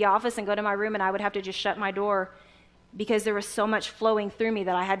here to the office and go to my room, and I would have to just shut my door because there was so much flowing through me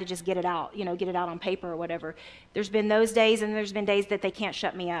that I had to just get it out, get it out on paper or whatever. There's been those days, and there's been days that they can't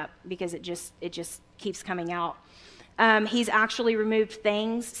shut me up because it just keeps coming out. He's actually removed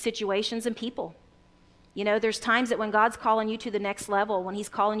things, situations, and people. There's times that when God's calling you to the next level, when he's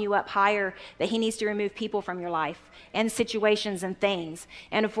calling you up higher, that he needs to remove people from your life and situations and things.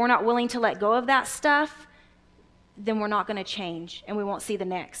 And if we're not willing to let go of that stuff, then we're not going to change and we won't see the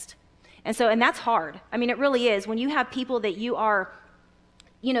next. And that's hard. It really is. When you have people that you are,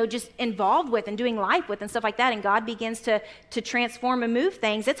 just involved with and doing life with and stuff like that, and God begins to transform and move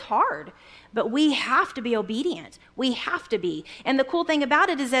things, it's hard. But we have to be obedient. We have to be. And the cool thing about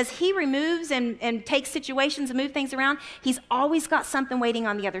it is as he removes and takes situations and move things around, he's always got something waiting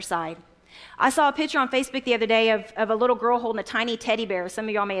on the other side. I saw a picture on Facebook the other day of a little girl holding a tiny teddy bear. Some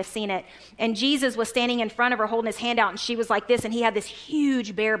of y'all may have seen it. And Jesus was standing in front of her holding his hand out, and she was like this, and he had this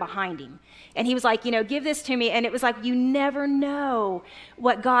huge bear behind him. And he was like, give this to me. And it was like, you never know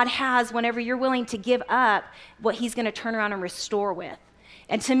what God has whenever you're willing to give up what he's going to turn around and restore with.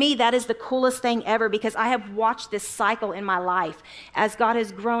 And to me, that is the coolest thing ever because I have watched this cycle in my life. As God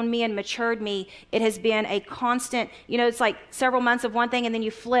has grown me and matured me, it has been a constant, it's like several months of one thing and then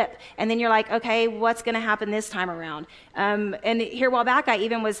you flip and then you're like, okay, what's going to happen this time around? And here a while back, I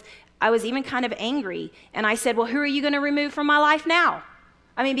was even kind of angry. And I said, well, who are you going to remove from my life now?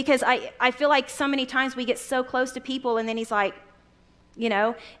 Because I feel like so many times we get so close to people and then he's like,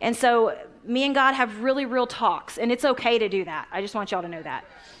 and so me and God have really real talks, and it's okay to do that. I just want y'all to know that,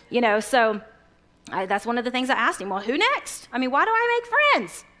 so that's one of the things I asked him. Well, who next? Why do I make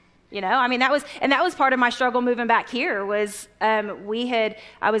friends? I mean, that was part of my struggle moving back here was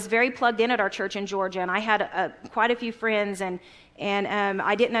I was very plugged in at our church in Georgia, and I had quite a few friends, and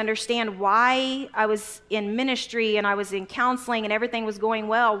I didn't understand why I was in ministry and I was in counseling and everything was going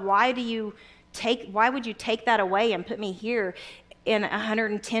well. Why would you take that away and put me here in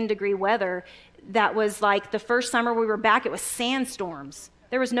 110-degree weather? That was like the first summer we were back, it was sandstorms.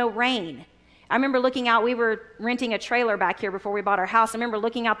 There was no rain. I remember looking out, we were renting a trailer back here before we bought our house. I remember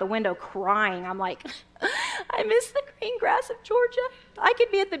looking out the window crying. I'm like, I miss the green grass of Georgia. I could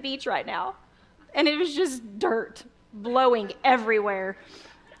be at the beach right now. And it was just dirt blowing everywhere.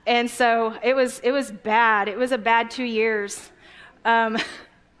 And so it was bad. It was a bad 2 years. I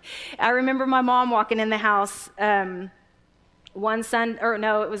remember my mom walking in the house one Sunday, or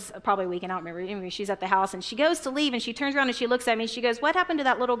no, it was probably a weekend, I don't remember. Anyway, she's at the house and she goes to leave and she turns around and she looks at me and she goes, what happened to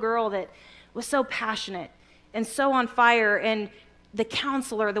that little girl that was so passionate and so on fire, and the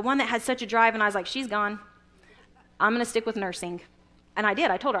counselor, the one that had such a drive? And I was like, she's gone. I'm going to stick with nursing. And I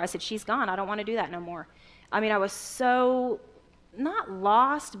did. I told her, I said, she's gone. I don't want to do that no more. I mean, I was so, not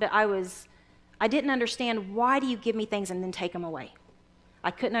lost, but I didn't understand, why do you give me things and then take them away?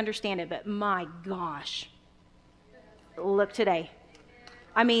 I couldn't understand it, but my gosh, look today.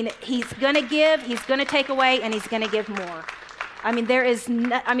 I mean, he's going to give, he's going to take away, and he's going to give more. I mean,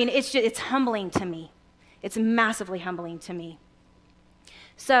 it's humbling to me. It's massively humbling to me.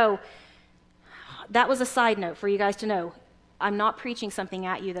 So that was a side note for you guys to know. I'm not preaching something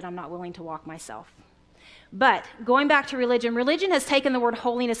at you that I'm not willing to walk myself. But going back to religion has taken the word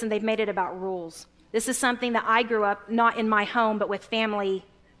holiness and they've made it about rules. This is something that I grew up, not in my home, but with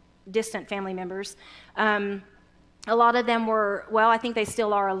distant family members. A lot of them were, well, I think they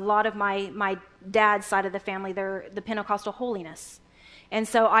still are, a lot of my dad's side of the family, they're the Pentecostal holiness. And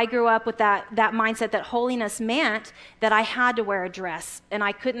so I grew up with that mindset that holiness meant that I had to wear a dress, and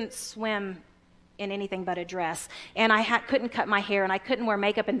I couldn't swim in anything but a dress, and I couldn't cut my hair, and I couldn't wear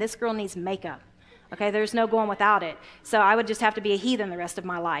makeup, and this girl needs makeup. Okay, there's no going without it. So I would just have to be a heathen the rest of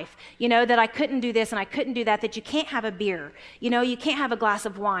my life. That I couldn't do this and I couldn't do that you can't have a beer. You can't have a glass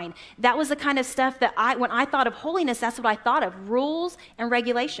of wine. That was the kind of stuff that when I thought of holiness, that's what I thought of, rules and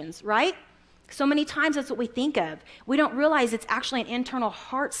regulations, right? So many times that's what we think of. We don't realize it's actually an internal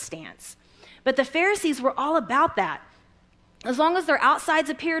heart stance. But the Pharisees were all about that. As long as their outsides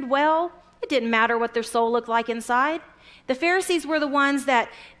appeared well, it didn't matter what their soul looked like inside. The Pharisees were the ones that,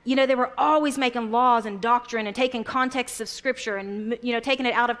 they were always making laws and doctrine and taking contexts of Scripture and, taking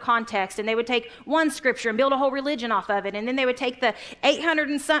it out of context. And they would take one Scripture and build a whole religion off of it. And then they would take the 800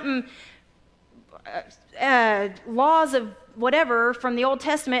 and something laws of whatever from the Old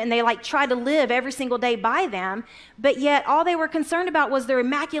Testament, and they tried to live every single day by them. But yet all they were concerned about was their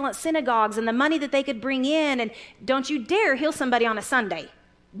immaculate synagogues and the money that they could bring in. And don't you dare heal somebody on a Sunday.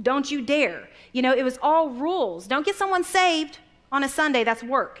 Don't you dare. It was all rules. Don't get someone saved on a Sunday. That's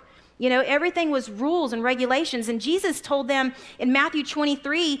work. Everything was rules and regulations. And Jesus told them in Matthew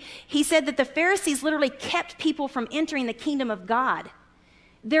 23, he said that the Pharisees literally kept people from entering the kingdom of God.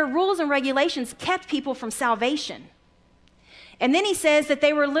 Their rules and regulations kept people from salvation. And then he says that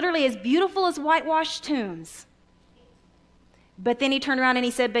they were literally as beautiful as whitewashed tombs. But then he turned around and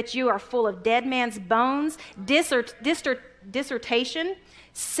he said, but you are full of dead man's bones, dissertation,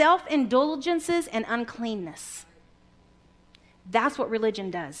 self-indulgences, and uncleanness. That's what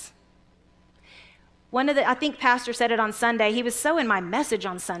religion does. I think Pastor said it on Sunday. He was so in my message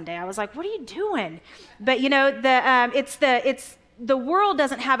on Sunday. I was like, what are you doing? But the world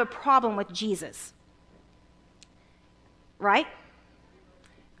doesn't have a problem with Jesus. Right?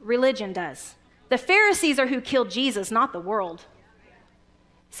 Religion does. The Pharisees are who killed Jesus, not the world.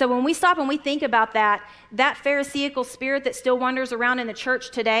 So when we stop and we think about that Pharisaical spirit that still wanders around in the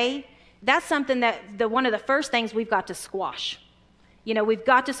church today, that's something that one of the first things we've got to squash. We've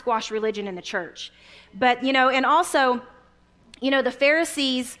got to squash religion in the church. But, and also, the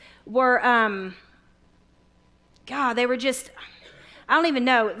Pharisees were, they were just, I don't even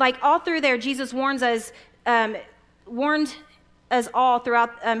know. All through there, Jesus warned us all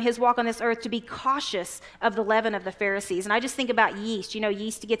throughout his walk on this earth to be cautious of the leaven of the Pharisees. And I just think about yeast.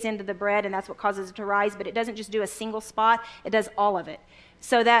 Yeast gets into the bread, and that's what causes it to rise, but it doesn't just do a single spot. It does all of it.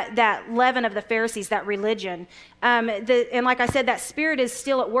 So that leaven of the Pharisees, that religion, and like I said, that spirit is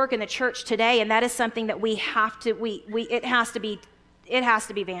still at work in the church today, and that is something that we have to, it has to be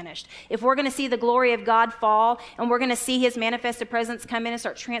vanished. If we're going to see the glory of God fall, and we're going to see his manifested presence come in and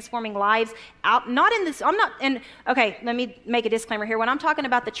start transforming lives out, okay, let me make a disclaimer here. When I'm talking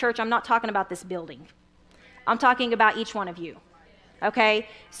about the church, I'm not talking about this building. I'm talking about each one of you. Okay?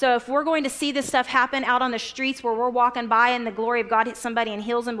 So if we're going to see this stuff happen out on the streets where we're walking by and the glory of God hits somebody and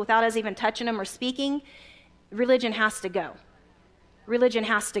heals them without us even touching them or speaking, religion has to go. Religion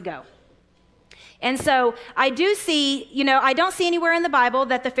has to go. And so I do see, I don't see anywhere in the Bible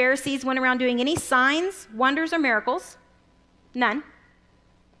that the Pharisees went around doing any signs, wonders, or miracles. None.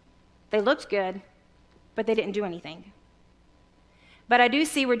 They looked good, but they didn't do anything. But I do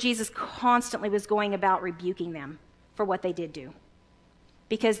see where Jesus constantly was going about rebuking them for what they did do,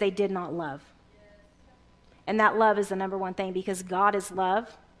 because they did not love. And that love is the number one thing, because God is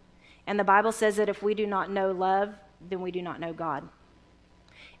love. And the Bible says that if we do not know love, then we do not know God.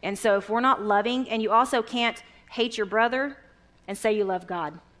 And so if we're not loving, and you also can't hate your brother and say you love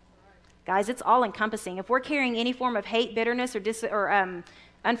God. Guys, it's all encompassing. If we're carrying any form of hate, bitterness, or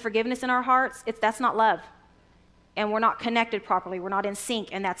unforgiveness in our hearts, that's not love. And we're not connected properly. We're not in sync,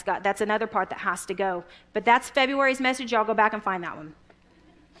 and that's another part that has to go. But that's February's message. Y'all go back and find that one.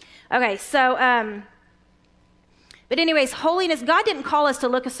 Okay, so, but anyways, holiness, God didn't call us to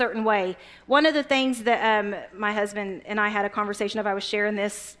look a certain way. One of the things that my husband and I had a conversation of, I was sharing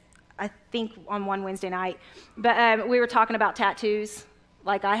this, I think, on one Wednesday night, but we were talking about tattoos.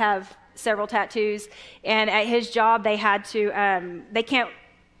 Like, I have several tattoos, and at his job, they had to, they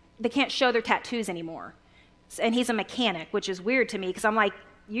can't show their tattoos anymore. And he's a mechanic, which is weird to me, because I'm like,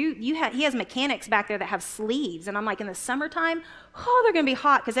 he has mechanics back there that have sleeves, and I'm like, in the summertime, they're going to be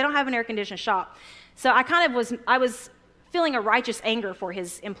hot because they don't have an air-conditioned shop. So I was feeling a righteous anger for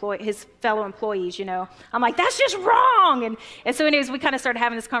his fellow employees, I'm like, that's just wrong. And so anyways, we kind of started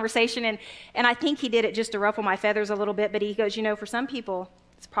having this conversation, and I think he did it just to ruffle my feathers a little bit, but he goes, for some people,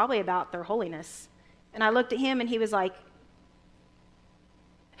 it's probably about their holiness. And I looked at him, and he was like,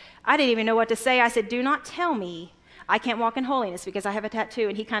 I didn't even know what to say. I said, do not tell me I can't walk in holiness because I have a tattoo.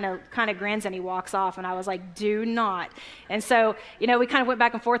 And he kind of grins and he walks off. And I was like, do not. And so, we kind of went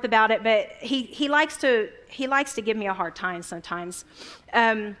back and forth about it. But he likes to give me a hard time sometimes.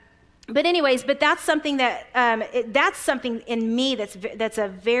 But anyways, that's something that's something in me that's a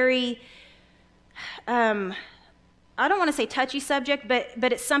very, I don't want to say touchy subject,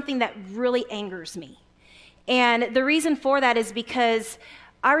 but it's something that really angers me. And the reason for that is because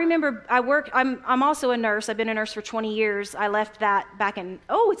I remember I'm also a nurse. I've been a nurse for 20 years. I left that back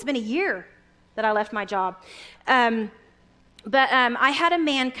it's been a year that I left my job. But I had a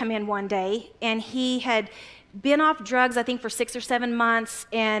man come in one day, and he had been off drugs, I think, for 6 or 7 months,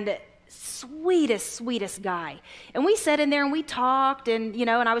 and sweetest guy. And we sat in there and we talked, and,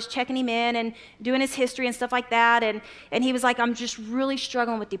 and I was checking him in and doing his history and stuff like that. And he was like, I'm just really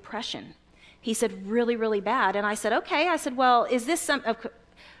struggling with depression. He said, really, really bad. And I said, okay. I said, well, is this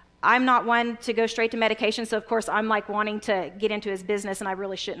I'm not one to go straight to medication, so of course I'm like wanting to get into his business, and I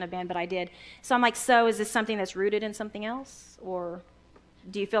really shouldn't have been, but I did. So I'm like, so is this something that's rooted in something else? Or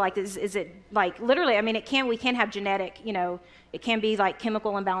do you feel like, is it like, literally, we can have genetic, it can be like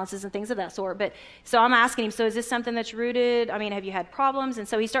chemical imbalances and things of that sort. But so I'm asking him, so is this something that's rooted? Have you had problems? And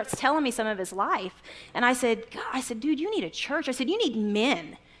so he starts telling me some of his life. And I said, dude, you need a church. I said, you need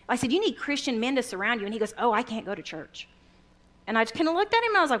men. I said, you need Christian men to surround you. And he goes, oh, I can't go to church. And I just kind of looked at him,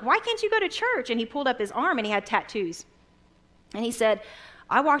 and I was like, why can't you go to church? And he pulled up his arm, and he had tattoos. And he said,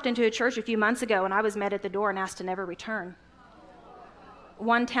 I walked into a church a few months ago, and I was met at the door and asked to never return.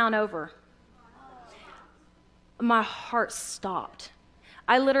 One town over. My heart stopped.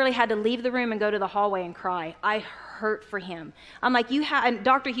 I literally had to leave the room and go to the hallway and cry. I hurt for him. I'm like, and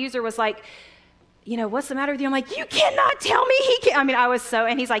Dr. Huser was like, what's the matter with you? I'm like, you cannot tell me he can't.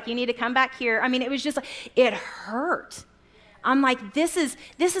 And he's like, you need to come back here. It was just like, it hurt. I'm like, this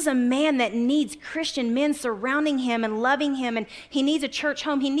is a man that needs Christian men surrounding him and loving him, and he needs a church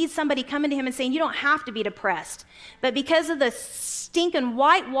home. He needs somebody coming to him and saying, you don't have to be depressed. But because of the stinking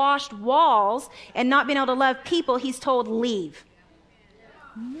whitewashed walls and not being able to love people, he's told, leave.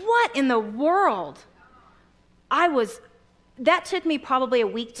 What in the world? That took me probably a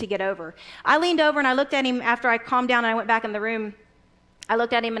week to get over. I leaned over and I looked at him after I calmed down and I went back in the room. I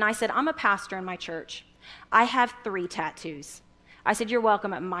looked at him and I said, I'm a pastor in my church. I have 3 tattoos. I said, you're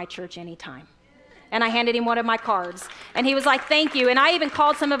welcome at my church anytime. And I handed him one of my cards. And he was like, thank you. And I even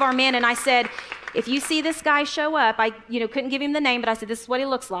called some of our men and I said, if you see this guy show up, I couldn't give him the name, but I said, this is what he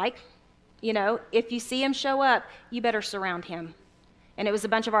looks like. If you see him show up, you better surround him. And it was a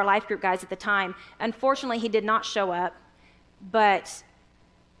bunch of our life group guys at the time. Unfortunately, he did not show up, but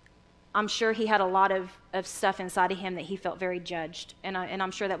I'm sure he had a lot of stuff inside of him that he felt very judged. And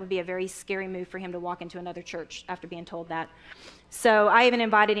I'm sure that would be a very scary move for him to walk into another church after being told that. So I even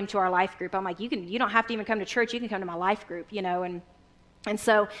invited him to our life group. I'm like, you don't have to even come to church. You can come to my life group, and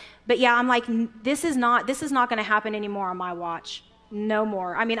so, but yeah, I'm like, this is not going to happen anymore on my watch. No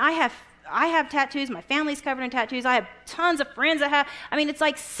more. I mean, I have tattoos. My family's covered in tattoos. I have tons of friends that have. I mean, it's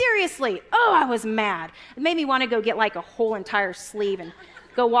like, seriously, oh, I was mad. It made me want to go get like a whole entire sleeve and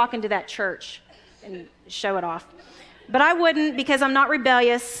go walk into that church and show it off. But I wouldn't, because I'm not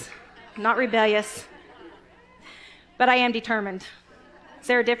rebellious. I'm not rebellious. But I am determined. Is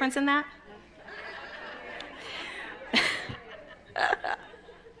there a difference in that?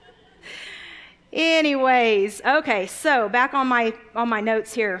 Anyways, okay, so back on my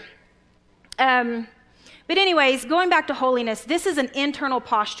notes here. But anyways, going back to holiness, this is an internal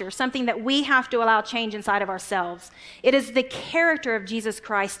posture, something that we have to allow change inside of ourselves. It is the character of Jesus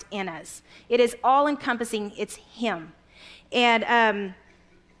Christ in us. It is all-encompassing. It's Him. And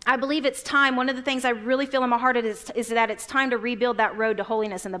I believe it's time. One of the things I really feel in my heart is that it's time to rebuild that road to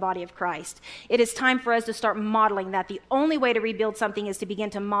holiness in the body of Christ. It is time for us to start modeling that. The only way to rebuild something is to begin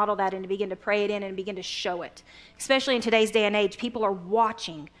to model that and to begin to pray it in and begin to show it. Especially in today's day and age, people are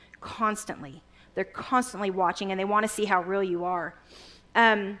watching constantly. They're constantly watching, and they want to see how real you are.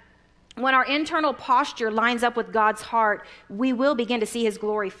 When our internal posture lines up with God's heart, we will begin to see His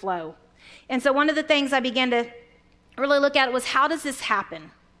glory flow. And so one of the things I began to really look at was, how does this happen?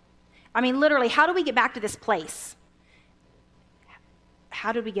 I mean, literally, how do we get back to this place?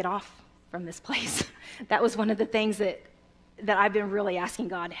 How did we get off from this place? That was one of the things that I've been really asking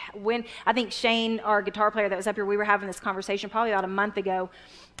God. When I think Shane, our guitar player that was up here, we were having this conversation probably about a month ago,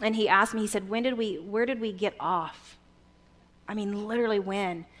 and he asked me, he said, where did we get off? I mean, literally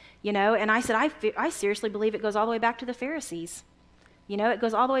when? You know, and I said, I seriously believe it goes all the way back to the Pharisees. You know, it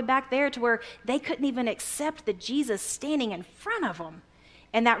goes all the way back there to where they couldn't even accept the Jesus standing in front of them.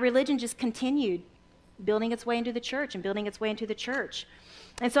 And that religion just continued building its way into the church and building its way into the church.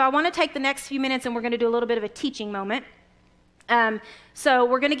 And so I want to take the next few minutes, and we're going to do a little bit of a teaching moment. So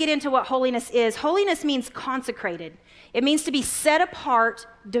we're going to get into what holiness is. Holiness means consecrated. It means to be set apart,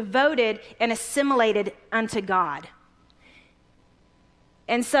 devoted, and assimilated unto God.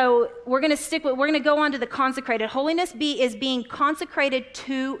 And so we're going to go on to the consecrated. Holiness is being consecrated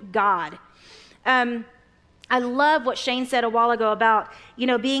to God. I love what Shane said a while ago about, you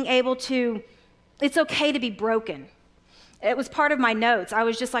know, being able to, it's okay to be broken. It was part of my notes. I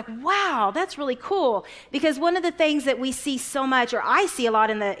was just like, wow, that's really cool. Because one of the things that we see so much, or I see a lot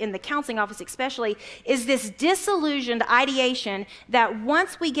in the counseling office especially, is this disillusioned ideation that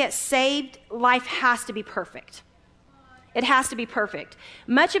once we get saved, life has to be perfect. It has to be perfect.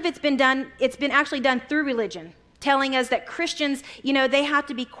 Much of it's been actually done through religion, telling us that Christians, you know, they have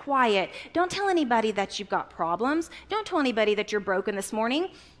to be quiet. Don't tell anybody that you've got problems. Don't tell anybody that you're broken this morning.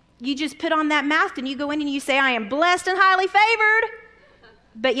 You just put on that mask and you go in and you say, I am blessed and highly favored.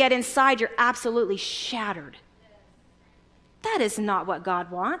 But yet inside you're absolutely shattered. That is not what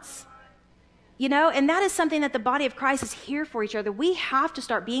God wants. You know, and that is something that the body of Christ is here for each other. We have to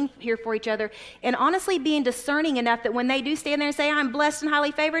start being here for each other and honestly being discerning enough that when they do stand there and say, I'm blessed and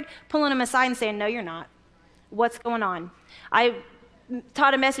highly favored, pulling them aside and saying, no, you're not. What's going on? I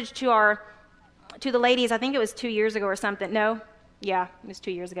taught a message to the ladies, I think it was 2 years ago or something. No? Yeah, it was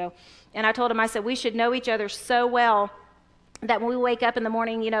 2 years ago. And I told them, I said, we should know each other so well that when we wake up in the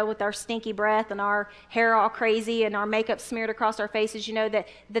morning, you know, with our stinky breath and our hair all crazy and our makeup smeared across our faces, you know, that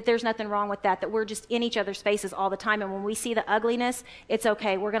there's nothing wrong with that we're just in each other's faces all the time. And when we see the ugliness, it's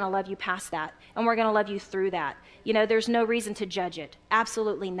okay. We're going to love you past that. And we're going to love you through that. You know, there's no reason to judge it.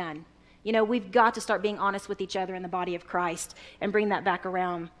 Absolutely none. You know, we've got to start being honest with each other in the body of Christ and bring that back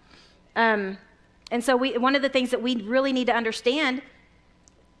around. And so one of the things that we really need to understand,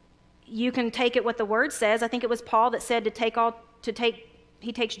 you can take it what the word says. I think it was Paul that said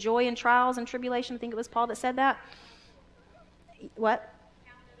he takes joy in trials and tribulation. I think it was Paul that said that. What?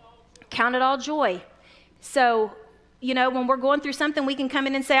 Count it all joy. So, you know, when we're going through something, we can come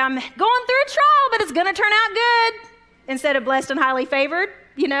in and say, I'm going through a trial, but it's going to turn out good, instead of blessed and highly favored.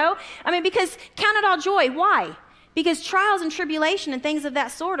 You know, I mean, because count it all joy. Why? Because trials and tribulation and things of that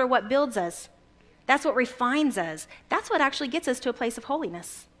sort are what builds us. That's what refines us. That's what actually gets us to a place of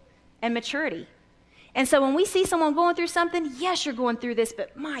holiness and maturity. And so when we see someone going through something, yes, you're going through this,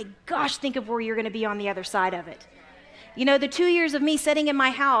 but my gosh, think of where you're going to be on the other side of it. You know, the 2 years of me sitting in my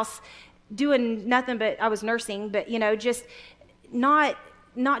house doing nothing but, I was nursing, but, you know, just not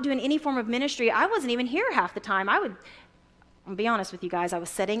doing any form of ministry. I wasn't even here half the time. I'll be honest with you guys, I was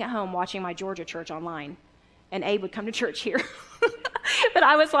sitting at home watching my Georgia church online, and Abe would come to church here. But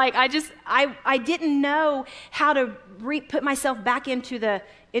I was like, I didn't know how to put myself back into the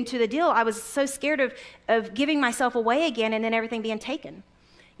deal. I was so scared of giving myself away again and then everything being taken,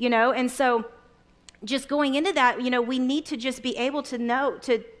 you know? And so just going into that, you know, we need to just be able to know,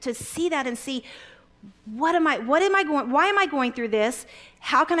 to see that and see why am I going through this?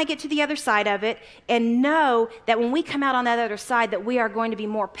 How can I get to the other side of it? And know that when we come out on that other side, that we are going to be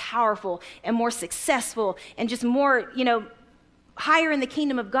more powerful and more successful and just more, higher in the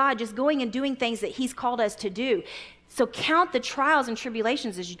kingdom of God, just going and doing things that he's called us to do. So count the trials and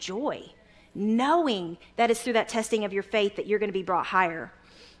tribulations as joy, knowing that it's through that testing of your faith that you're going to be brought higher.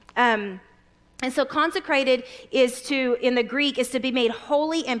 And so consecrated in the Greek, is to be made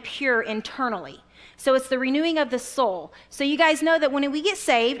holy and pure internally. So it's the renewing of the soul. So you guys know that when we get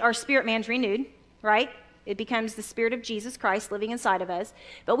saved, our spirit man's renewed, right? It becomes the spirit of Jesus Christ living inside of us.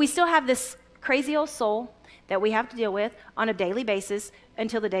 But we still have this crazy old soul that we have to deal with on a daily basis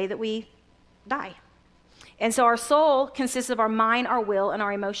until the day that we die. And so our soul consists of our mind, our will, and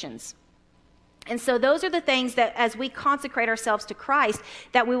our emotions. And so those are the things that as we consecrate ourselves to Christ,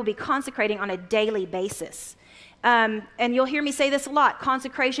 that we will be consecrating on a daily basis. And you'll hear me say this a lot.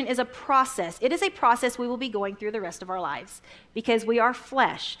 Consecration is a process. It is a process we will be going through the rest of our lives because we are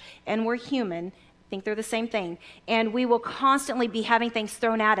flesh and we're human. I think they're the same thing. And we will constantly be having things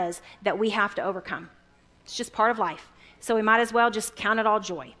thrown at us that we have to overcome. It's just part of life. So we might as well just count it all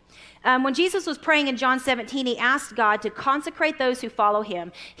joy. When Jesus was praying in John 17, he asked God to consecrate those who follow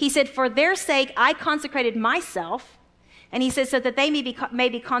him. He said, for their sake, I consecrated myself. And he said, so that they may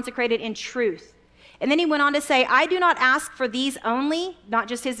be consecrated in truth. And then he went on to say, I do not ask for these only, not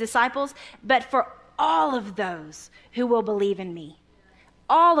just his disciples, but for all of those who will believe in me.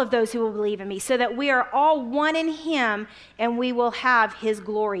 All of those who will believe in me, so that we are all one in him and we will have his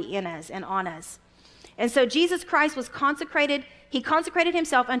glory in us and on us. And so Jesus Christ was consecrated. He consecrated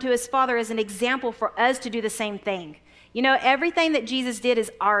himself unto his Father as an example for us to do the same thing. Everything that Jesus did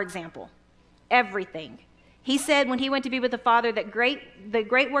is our example. Everything. He said when he went to be with the Father that the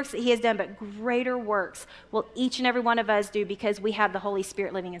great works that he has done, but greater works will each and every one of us do because we have the Holy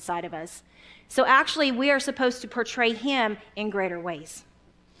Spirit living inside of us. So actually, we are supposed to portray him in greater ways.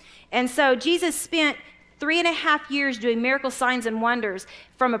 And so Jesus spent 3.5 years doing miracle signs and wonders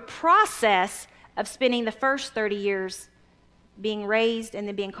from a process of spending the first 30 years being raised and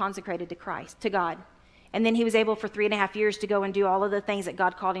then being consecrated to Christ, to God. And then he was able for 3.5 years to go and do all of the things that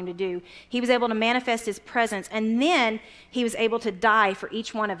God called him to do. He was able to manifest his presence, and then he was able to die for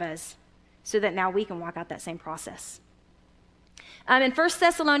each one of us so that now we can walk out that same process. In 1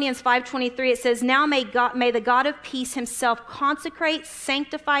 Thessalonians 5:23, it says, now may the God of peace himself consecrate,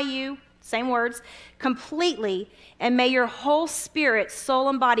 sanctify you, same words, completely, and may your whole spirit, soul,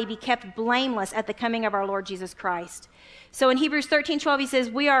 and body be kept blameless at the coming of our Lord Jesus Christ. So in Hebrews 13:12, he says,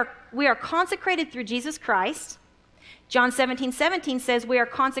 we are consecrated through Jesus Christ. John 17:17 says we are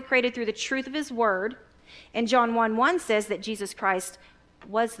consecrated through the truth of his word. And John 1:1 says that Jesus Christ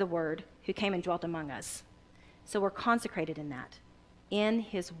was the word who came and dwelt among us. So we're consecrated in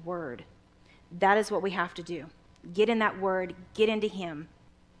his word. That is what we have to do. Get in that word, get into him.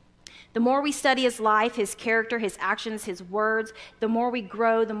 The more we study his life, his character, his actions, his words, the more we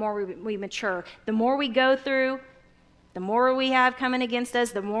grow, the more we mature. The more we go through, the more we have coming against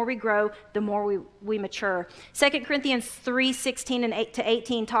us, the more we grow, the more we mature. 2 Corinthians 3:16 and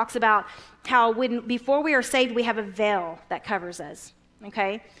 8-18 talks about how before we are saved, we have a veil that covers us,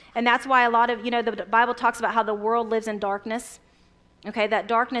 okay? And that's why a lot of, the Bible talks about how the world lives in darkness, okay? That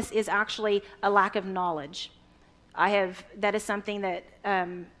darkness is actually a lack of knowledge. That is something that,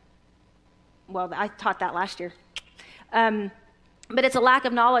 I taught that last year. But it's a lack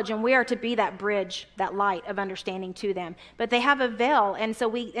of knowledge, and we are to be that bridge, that light of understanding to them. But they have a veil, and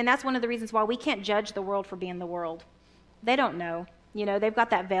that's one of the reasons why we can't judge the world for being the world. They don't know. They've got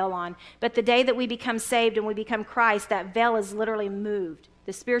that veil on. But the day that we become saved and we become Christ, that veil is literally moved.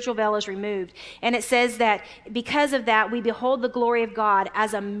 The spiritual veil is removed. And it says that because of that, we behold the glory of God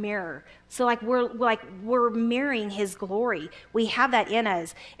as a mirror. So we're mirroring his glory. We have that in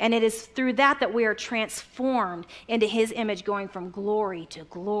us. And it is through that we are transformed into his image, going from glory to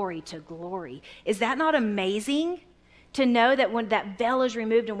glory to glory. Is that not amazing? To know that when that veil is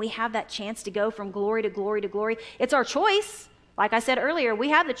removed and we have that chance to go from glory to glory to glory, it's our choice. Like I said earlier, we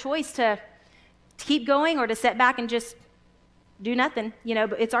have the choice to keep going or to sit back and just do nothing,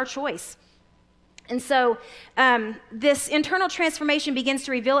 but it's our choice. And so this internal transformation begins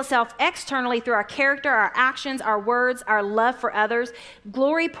to reveal itself externally through our character, our actions, our words, our love for others.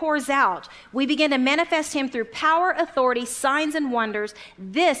 Glory pours out. We begin to manifest him through power, authority, signs, and wonders.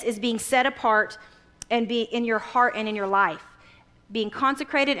 This is being set apart and be in your heart and in your life. Being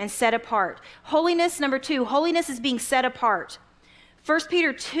consecrated and set apart. Holiness, number 2, holiness is being set apart. 1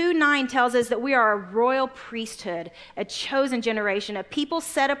 Peter 2:9 tells us that we are a royal priesthood, a chosen generation, a people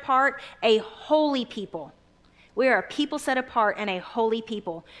set apart, a holy people. We are a people set apart and a holy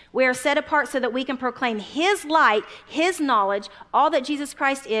people. We are set apart so that we can proclaim his light, his knowledge, all that Jesus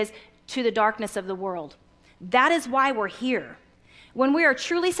Christ is, to the darkness of the world. That is why we're here. When we are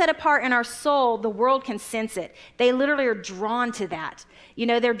truly set apart in our soul, the world can sense it. They literally are drawn to that. You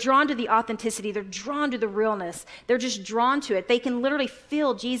know, they're drawn to the authenticity. They're drawn to the realness. They're just drawn to it. They can literally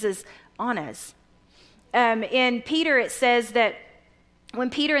feel Jesus on us. In Peter, it says that when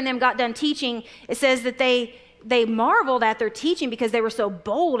Peter and them got done teaching, it says that they marveled at their teaching because they were so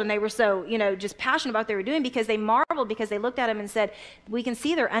bold and they were so, just passionate about what they were doing, because they marveled because they looked at them and said, we can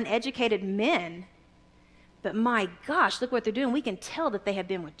see they're uneducated men, but my gosh, look what they're doing. We can tell that they have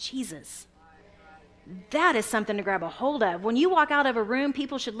been with Jesus. That is something to grab a hold of. When you walk out of a room,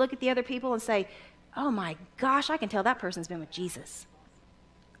 people should look at the other people and say, oh my gosh, I can tell that person's been with Jesus.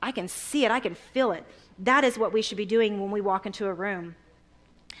 I can see it. I can feel it. That is what we should be doing when we walk into a room.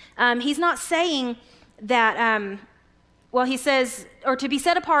 He's not saying that, he says, or to be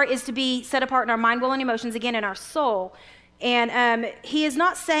set apart is to be set apart in our mind, will, and emotions, again, in our soul. And he is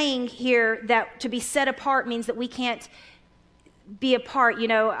not saying here that to be set apart means that we can't be apart.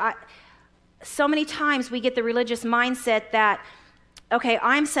 So many times we get the religious mindset that, okay,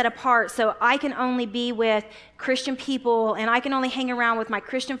 I'm set apart, so I can only be with Christian people, and I can only hang around with my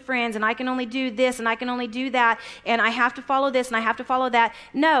Christian friends, and I can only do this, and I can only do that, and I have to follow this, and I have to follow that.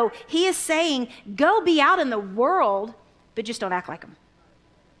 No, he is saying, go be out in the world, but just don't act like them.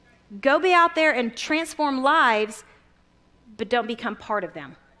 Go be out there and transform lives, but don't become part of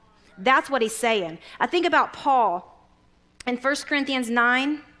them. That's what he's saying. I think about Paul in 1 Corinthians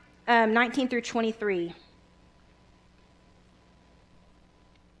 9, 19 through 23.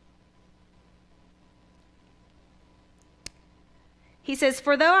 He says,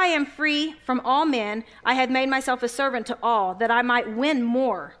 for though I am free from all men, I had made myself a servant to all, that I might win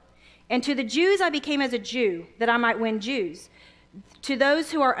more. And to the Jews I became as a Jew, that I might win Jews. To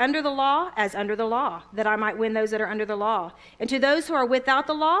those who are under the law, as under the law, that I might win those that are under the law. And to those who are without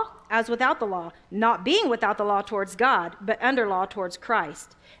the law, as without the law, not being without the law towards God, but under law towards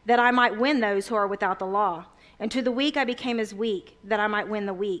Christ, that I might win those who are without the law. And to the weak I became as weak, that I might win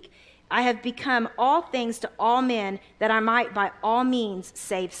the weak. I have become all things to all men, that I might by all means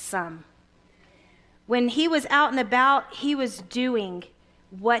save some. When he was out and about, he was doing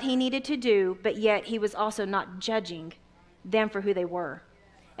what he needed to do, but yet he was also not judging them for who they were.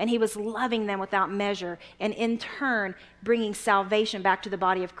 And he was loving them without measure, and in turn bringing salvation back to the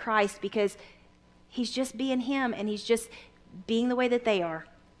body of Christ, because he's just being him, and he's just being the way that they are,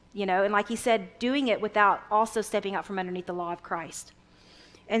 and like he said, doing it without also stepping out from underneath the law of Christ.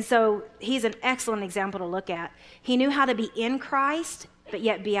 And so he's an excellent example to look at. He knew how to be in Christ, but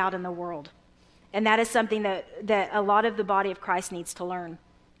yet be out in the world. And that is something that a lot of the body of Christ needs to learn.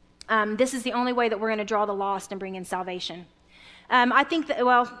 This is the only way that we're going to draw the lost and bring in salvation. I think that,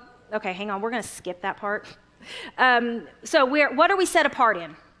 okay, hang on. We're going to skip that part. So what are we set apart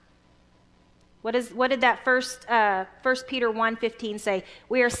in? What did that 1 Peter 1:15 say?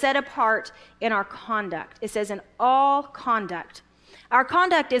 We are set apart in our conduct. It says in all conduct. Our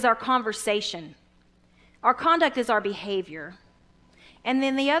conduct is our conversation. Our conduct is our behavior. And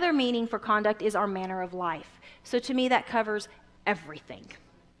then the other meaning for conduct is our manner of life. So to me, that covers everything.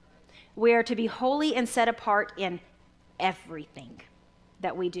 We are to be holy and set apart in everything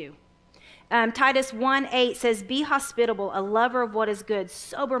that we do. Titus 1:8 says, be hospitable, a lover of what is good,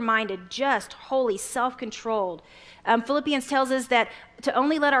 sober-minded, just, holy, self-controlled. Philippians tells us that to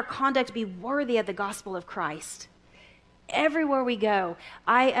only let our conduct be worthy of the gospel of Christ. Everywhere we go.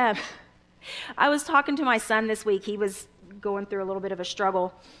 I was talking to my son this week. He was going through a little bit of a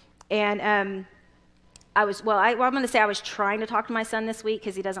struggle. And I'm going to say I was trying to talk to my son this week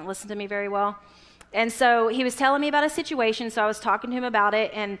because he doesn't listen to me very well. And so he was telling me about a situation, so I was talking to him about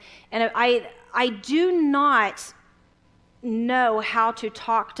it. And I do not know how to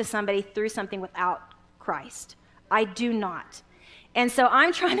talk to somebody through something without Christ. I do not. And so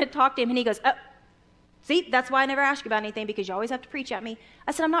I'm trying to talk to him, and he goes, oh, see, that's why I never ask you about anything, because you always have to preach at me.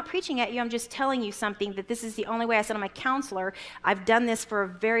 I said, I'm not preaching at you. I'm just telling you something, that this is the only way. I said, I'm a counselor. I've done this for a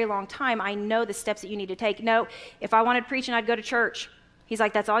very long time. I know the steps that you need to take. No, if I wanted preaching, I'd go to church. He's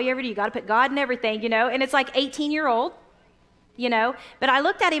like, that's all you ever do. You got to put God in everything, And it's like 18-year-old, But I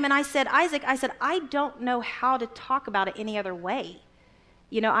looked at him and I said, Isaac, I don't know how to talk about it any other way.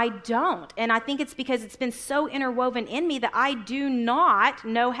 I don't. And I think it's because it's been so interwoven in me that I do not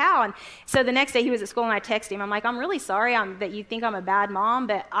know how. And so the next day he was at school and I texted him. I'm like, I'm really sorry that you think I'm a bad mom,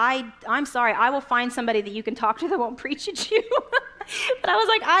 but I'm sorry. I will find somebody that you can talk to that won't preach at you. But I was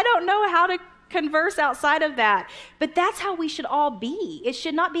like, I don't know converse outside of that. But that's how we should all be. It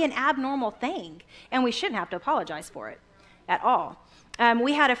should not be an abnormal thing, and we shouldn't have to apologize for it at all.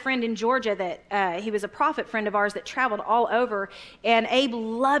 We had a friend in Georgia that he was a prophet friend of ours that traveled all over, and Abe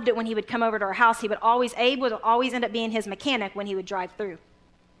loved it when he would come over to our house. Abe would always end up being his mechanic when he would drive through.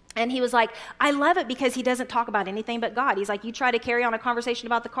 And he was like, I love it because he doesn't talk about anything but God. He's like, you try to carry on a conversation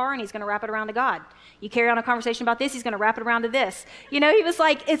about the car, and he's going to wrap it around to God. You carry on a conversation about this, he's going to wrap it around to this. You know, he was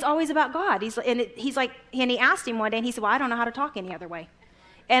like, it's always about God. And he asked him one day, and he said, well, I don't know how to talk any other way.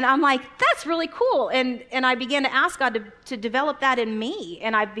 And I'm like, that's really cool. And I began to ask God to develop that in me,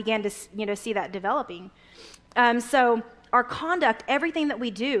 and I began to, you know, see that developing. So our conduct, everything that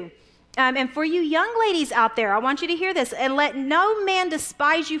we do. And for you young ladies out there, I want you to hear this. And let no man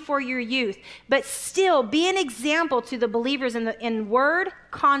despise you for your youth, but still be an example to the believers in word,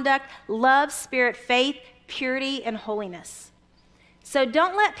 conduct, love, spirit, faith, purity, and holiness. So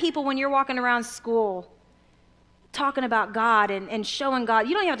don't let people, when you're walking around school, talking about God and showing God,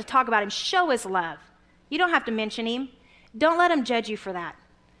 you don't even have to talk about him. Show his love. You don't have to mention him. Don't let him judge you for that.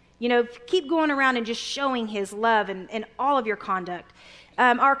 You know, keep going around and just showing his love in all of your conduct.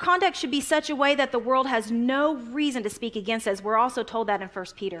 Our conduct should be such a way that the world has no reason to speak against us. We're also told that in 1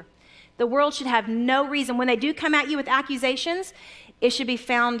 Peter. The world should have no reason. When they do come at you with accusations, it should be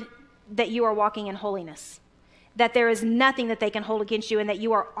found that you are walking in holiness, that there is nothing that they can hold against you, and that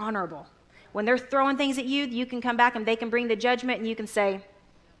you are honorable. When they're throwing things at you, you can come back and they can bring the judgment, and you can say,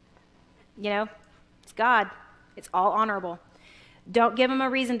 you know, it's God. It's all honorable. Don't give them a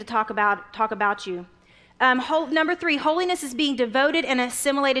reason to talk about you. Number 3, holiness is being devoted and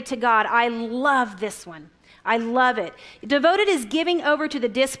assimilated to God. I love this one. I love it. Devoted is giving over to the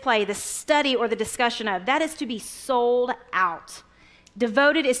display, the study, or the discussion of. That is to be sold out.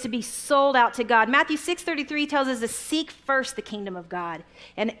 Devoted is to be sold out to God. Matthew 6:33 tells us to seek first the kingdom of God,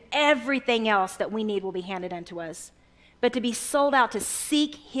 and everything else that we need will be handed unto us. But to be sold out, to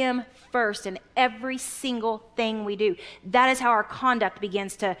seek him first in every single thing we do. That is how our conduct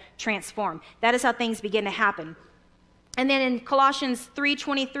begins to transform. That is how things begin to happen. And then in Colossians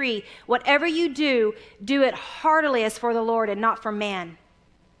 3:23, whatever you do, do it heartily as for the Lord and not for man.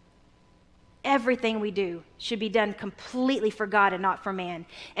 Everything we do should be done completely for God and not for man.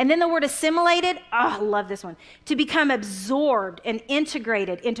 And then the word assimilated, I love this one. To become absorbed and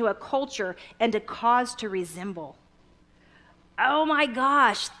integrated into a culture and to cause to resemble. Oh my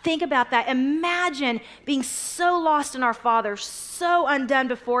gosh, think about that. Imagine being so lost in our Father, so undone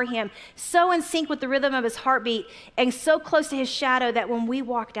before him, so in sync with the rhythm of his heartbeat, and so close to his shadow that when we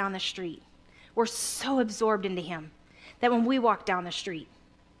walk down the street, we're so absorbed into him that when we walk down the street,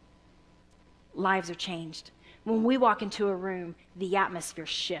 lives are changed. When we walk into a room, the atmosphere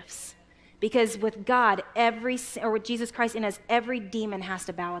shifts. Because with God, with Jesus Christ in us, every demon has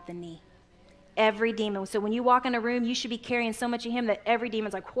to bow at the knee. Every demon. So when you walk in a room, you should be carrying so much of him that every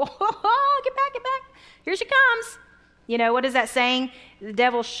demon's like, whoa, get back, get back. Here she comes. You know, what is that saying? The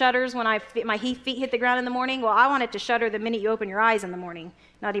devil shudders when my feet hit the ground in the morning. Well, I want it to shudder the minute you open your eyes in the morning,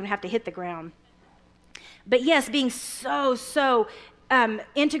 not even have to hit the ground. But yes, being so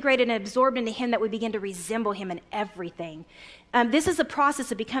integrated and absorbed into him that we begin to resemble him in everything. This is a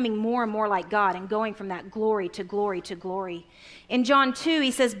process of becoming more and more like God and going from that glory to glory to glory. In John 2,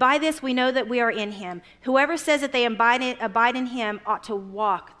 he says, by this we know that we are in him. Whoever says that they abide in him ought to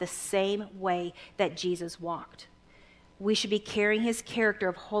walk the same way that Jesus walked. We should be carrying his character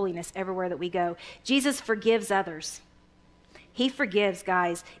of holiness everywhere that we go. Jesus forgives others. He forgives,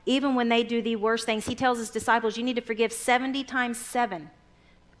 guys. Even when they do the worst things, he tells his disciples, you need to forgive 70 times 7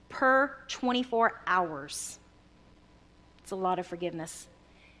 per 24 hours. It's a lot of forgiveness.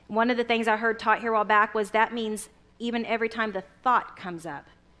 One of the things I heard taught here a while back was that means even every time the thought comes up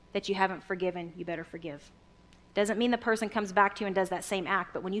that you haven't forgiven, you better forgive. Doesn't mean the person comes back to you and does that same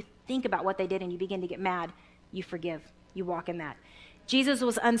act, but when you think about what they did and you begin to get mad, you forgive. You walk in that. Jesus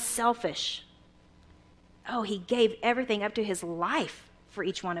was unselfish. Oh, he gave everything up to his life for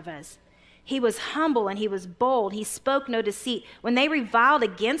each one of us. He was humble and he was bold. He spoke no deceit. When they reviled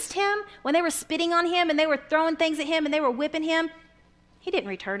against him, when they were spitting on him and they were throwing things at him and they were whipping him, he didn't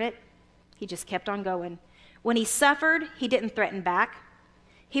return it. He just kept on going. When he suffered, he didn't threaten back.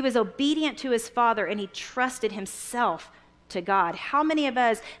 He was obedient to his Father and he trusted himself to God. How many of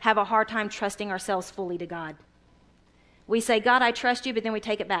us have a hard time trusting ourselves fully to God? We say, God, I trust you, but then we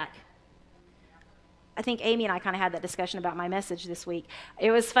take it back. I think Amy and I kind of had that discussion about my message this week.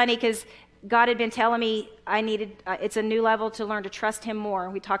 It was funny because God had been telling me I needed, it's a new level to learn to trust him more.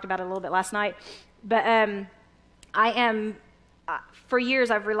 We talked about it a little bit last night. But I for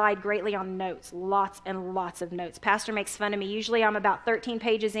years, I've relied greatly on notes, lots and lots of notes. Pastor makes fun of me. Usually I'm about 13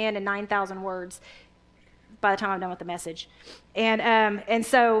 pages in and 9,000 words by the time I'm done with the message. And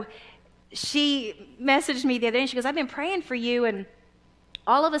so she messaged me the other day, and she goes, I've been praying for you, and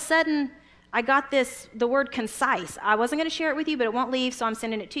all of a sudden, I got the word concise. I wasn't going to share it with you, but it won't leave, so I'm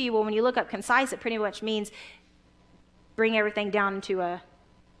sending it to you. Well, when you look up concise, it pretty much means bring everything down into a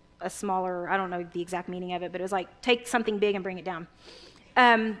smaller, I don't know the exact meaning of it, but it was like take something big and bring it down.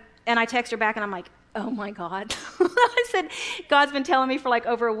 And I text her back, and I'm like, oh my God. I said, God's been telling me for like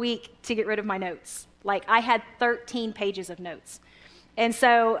over a week to get rid of my notes. Like I had 13 pages of notes. And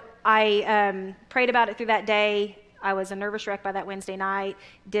so I prayed about it through that day. I was a nervous wreck by that Wednesday night,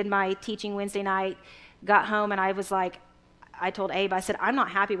 did my teaching Wednesday night, got home, and I was like, I told Abe, I said, I'm not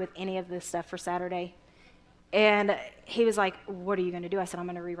happy with any of this stuff for Saturday. And he was like, what are you going to do? I said, I'm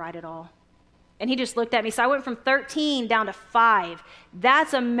going to rewrite it all. And he just looked at me. So I went from 13 down to 5.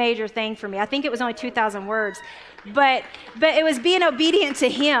 That's a major thing for me. I think it was only 2,000 words. But it was being obedient to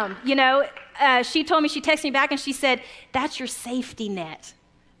him, you know. She told me, she texted me back, and she said, that's your safety net.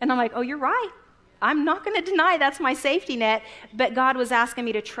 And I'm like, oh, you're right. I'm not going to deny that's my safety net, but God was asking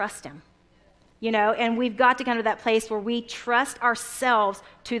me to trust him, you know, and we've got to come to that place where we trust ourselves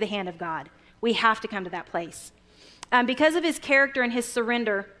to the hand of God. We have to come to that place. Because of his character and his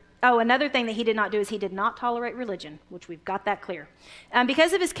surrender. Oh, another thing that he did not do is he did not tolerate religion, which we've got that clear.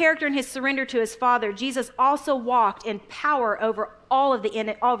 Because of his character and his surrender to his Father, Jesus also walked in power over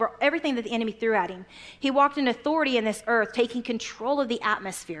over everything that the enemy threw at him. He walked in authority in this earth, taking control of the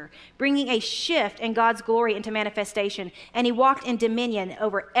atmosphere, bringing a shift in God's glory into manifestation. And he walked in dominion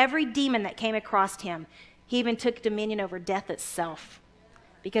over every demon that came across him. He even took dominion over death itself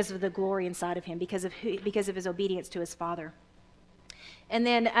because of the glory inside of him, because of his obedience to his Father. And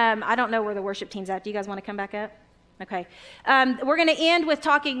then I don't know where the worship team's at. Do you guys want to come back up? Okay. We're going to end with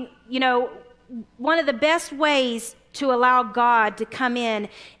talking, you know, one of the best ways to allow God to come in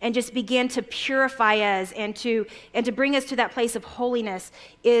and just begin to purify us and to bring us to that place of holiness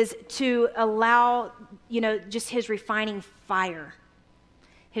is to allow, you know, just his refining fire.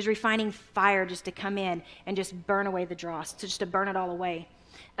 His refining fire just to come in and just burn away the dross, just to burn it all away.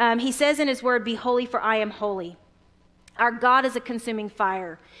 He says in his word, be holy for I am holy. Our God is a consuming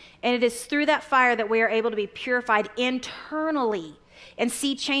fire, and it is through that fire that we are able to be purified internally and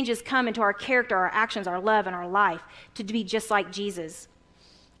see changes come into our character, our actions, our love, and our life to be just like Jesus.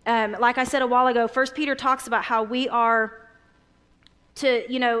 Like I said a while ago, 1 Peter talks about how we are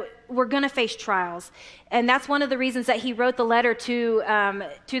to, you know, we're going to face trials, and that's one of the reasons that he wrote the letter to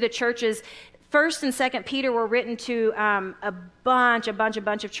the churches. 1st and 2nd Peter were written to a bunch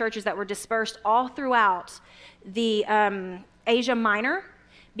of churches that were dispersed all throughout the Asia Minor,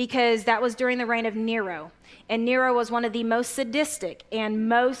 because that was during the reign of Nero. And Nero was one of the most sadistic and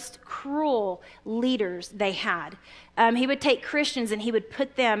most cruel leaders they had. He would take Christians and he would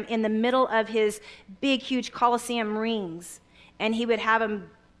put them in the middle of his big, huge Colosseum rings, and he would have them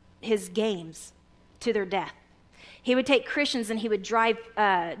his games to their death. He would take Christians and he would drive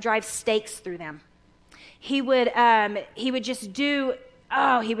stakes through them. He would just do,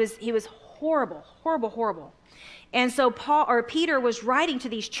 he was horrible, horrible, horrible. And so Peter was writing to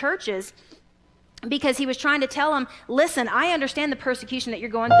these churches because he was trying to tell them, listen, I understand the persecution that you're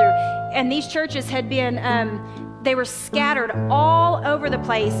going through. And these churches had been, they were scattered all over the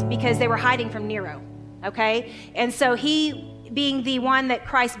place because they were hiding from Nero, okay? And so he, being the one that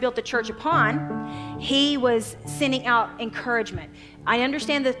Christ built the church upon, he was sending out encouragement. I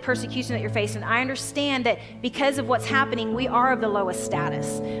understand the persecution that you're facing. I understand that because of what's happening, we are of the lowest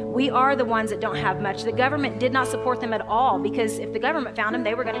status. We are the ones that don't have much. The government did not support them at all, because if the government found them,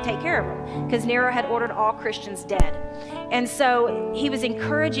 they were going to take care of them, because Nero had ordered all Christians dead. And so he was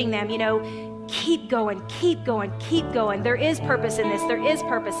encouraging them, you know, keep going, keep going, keep going. There is purpose in this. There is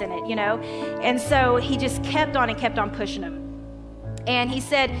purpose in it, you know. And so he just kept on and kept on pushing them. And he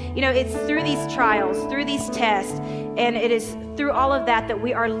said, you know, it's through these trials, through these tests, and it is through all of that that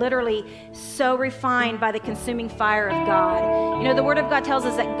we are literally so refined by the consuming fire of God. You know, the Word of God tells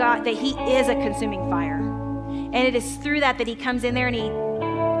us that He is a consuming fire. And it is through that he comes in there and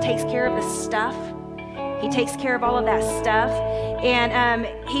he takes care of the stuff. He takes care of all of that stuff. And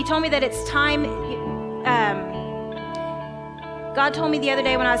he told me that it's time... God told me the other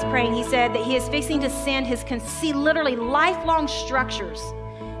day when I was praying, he said that he is fixing to send literally lifelong structures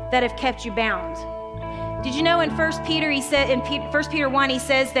that have kept you bound. Did you know in 1 Peter, he said, in 1 Peter 1, he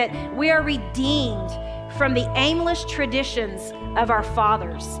says that we are redeemed from the aimless traditions of our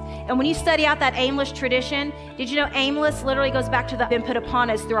fathers. And when you study out that aimless tradition, did you know aimless literally goes back to the been put upon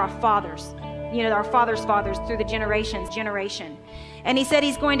us through our fathers? our fathers' fathers through the generation. And he said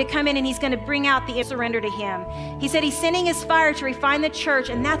he's going to come in and he's going to bring out the surrender to him. He said he's sending his fire to refine the church,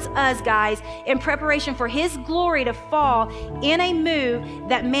 and that's us, guys, in preparation for his glory to fall in a move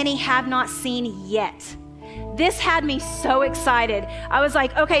that many have not seen yet. This had me so excited. I was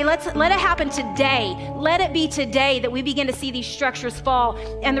like, okay, let it happen today. Let it be today that we begin to see these structures fall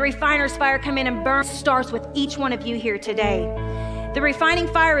and the refiner's fire come in and burn. Starts with each one of you here today. The refining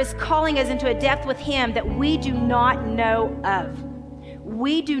fire is calling us into a depth with him that we do not know of.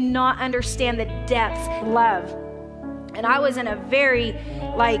 We do not understand the depths of love. And I was in a very,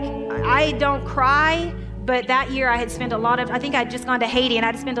 I don't cry, but that year I had spent I think I'd just gone to Haiti, and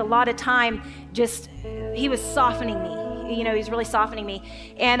I'd spent a lot of time he was softening me. He was really softening me.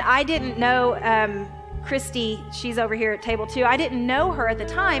 And I didn't know Christy, she's over here at table 2. I didn't know her at the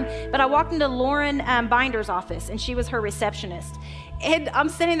time, but I walked into Lauren Binder's office, and she was her receptionist. And I'm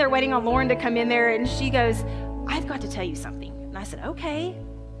sitting there waiting on Lauren to come in there, and she goes, I've got to tell you something. And I said, okay,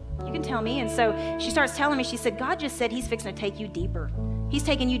 you can tell me. And so she starts telling me, she said, God just said he's fixing to take you deeper. He's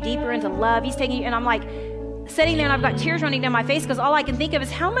taking you deeper into love. He's taking you, and I'm like, sitting there, and I've got tears running down my face because all I can think of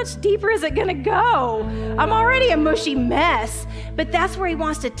is how much deeper is it going to go? I'm already a mushy mess. But that's where he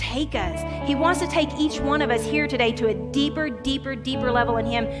wants to take us. He wants to take each one of us here today to a deeper, deeper, deeper level in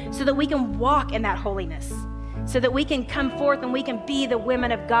him so that we can walk in that holiness, so that we can come forth and we can be the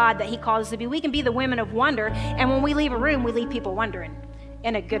women of God that he calls us to be. We can be the women of wonder, and when we leave a room, we leave people wondering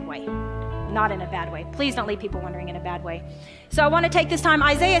in a good way, not in a bad way. Please don't leave people wondering in a bad way. So I want to take this time.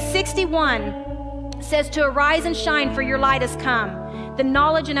 Isaiah 61 says to arise and shine, for your light has come. The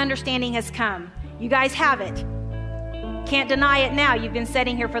knowledge and understanding has come. You guys have it. Can't deny it now. You've been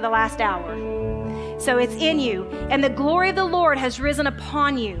sitting here for the last hour. So it's in you. And the glory of the Lord has risen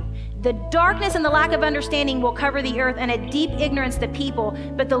upon you. The darkness and the lack of understanding will cover the earth, and a deep ignorance the people.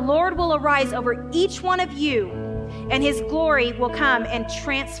 But the Lord will arise over each one of you, and his glory will come and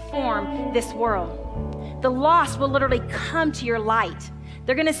transform this world. The lost will literally come to your light.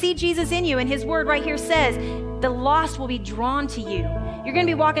 They're going to see Jesus in you, and his word right here says the lost will be drawn to you. You're going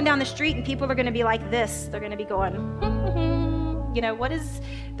to be walking down the street, and people are going to be like this. They're going to be going, they're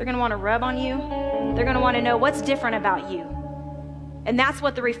going to want to rub on you. They're going to want to know what's different about you. And that's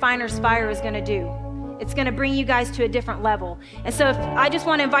what the refiner's fire is going to do. It's going to bring you guys to a different level. And so I just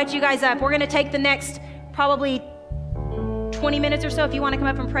want to invite you guys up. We're going to take the next probably 20 minutes or so if you want to come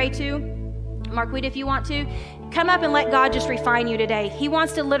up and pray too. Marquita, if you want to. Come up and let God just refine you today. He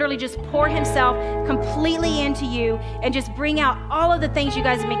wants to literally just pour himself completely into you and just bring out all of the things you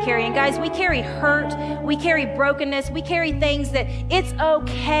guys have been carrying. Guys, we carry hurt. We carry brokenness. We carry things that it's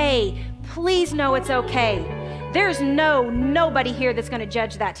okay. Please know it's okay. There's nobody here that's going to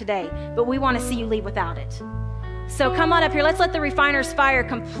judge that today, but we want to see you leave without it. So come on up here. Let's let the refiner's fire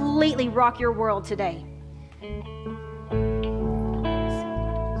completely rock your world today. Do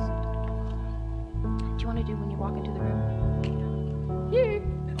you want to do when you walk into the room? Yeah.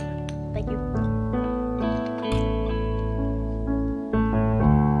 Thank you.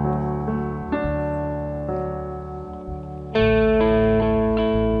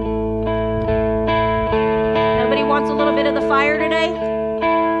 Nobody wants a little bit of the fire today?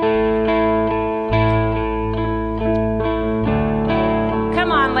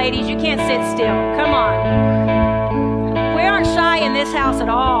 Come on, ladies, you can't sit still. Come on. We aren't shy in this house at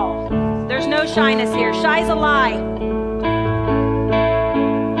all. There's no shyness here. Shy's a lie.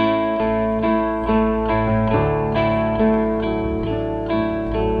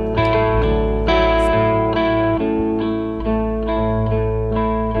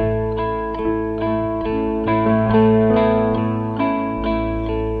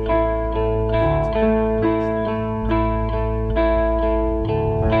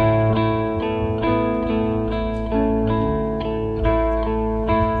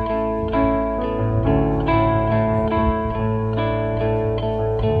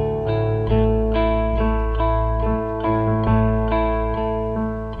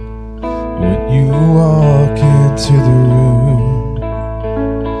 To the room,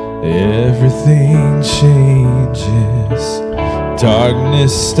 everything changes.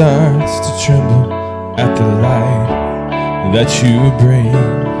 Darkness starts to tremble at the light that you bring.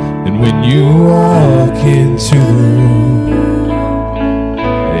 And when you walk into the room,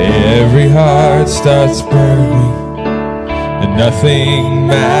 every heart starts burning, and nothing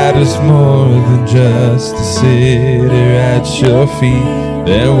matters more than just to sit here at your feet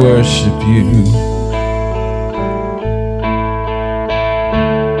and worship you.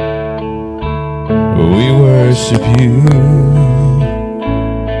 We worship you.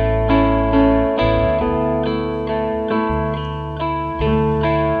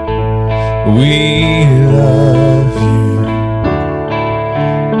 We love you.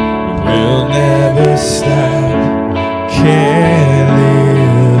 We'll never stop. Can't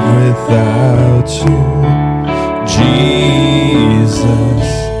live without you, Jesus.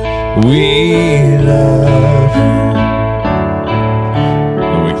 We love you.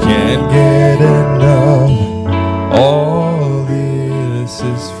 We can't get enough. All this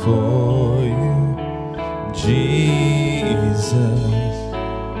is for you, Jesus.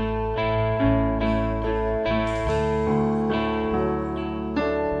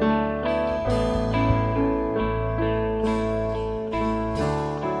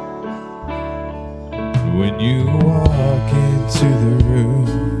 When you walk into the room,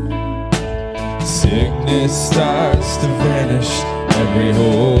 sickness starts to vanish. Every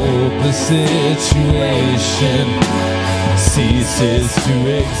hopeless situation ceases to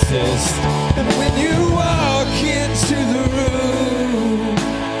exist. And when you walk into the room,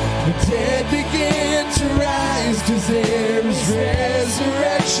 the dead begin to rise, 'cause there is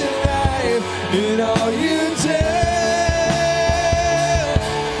resurrection life in all you do.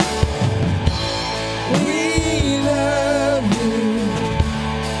 We love you.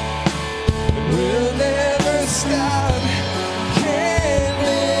 We'll never stop. Can't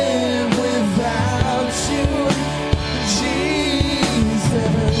live without you,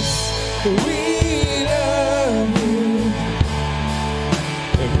 Jesus. We love you.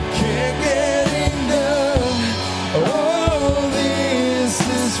 And we can't get enough. All this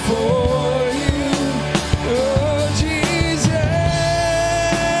is for you, oh Jesus.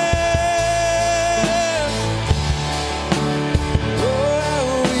 Oh, how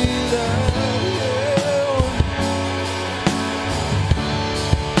we love you.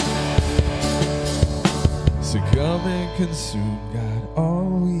 So come and consume, God, all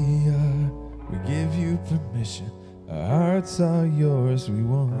we are. We give you permission. Our hearts are yours. We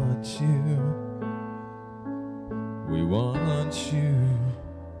want you. We want you.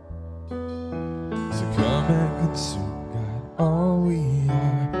 So come and consume, God, all we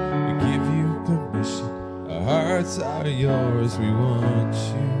are. We give you permission. Our hearts are yours. We want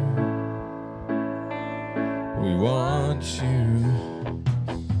you. We want you.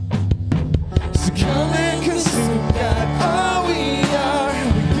 So come and consume, God, all we are.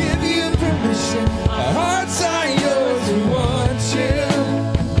 We give you permission. Our hearts are yours. We want you.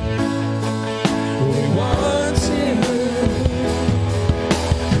 We want you.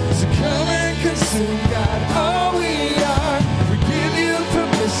 So come and consume, God, all we are. We give you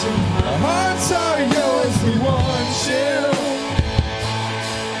permission. Our hearts are yours. We want you.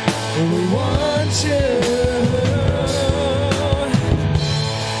 We want you.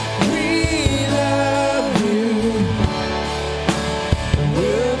 We love you.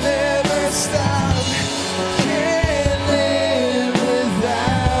 We'll never stop. Can't live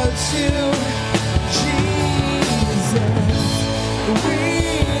without you, Jesus. We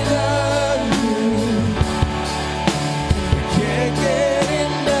love you. We can't get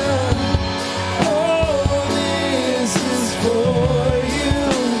enough. All this is for you,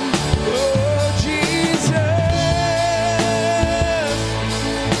 oh Jesus.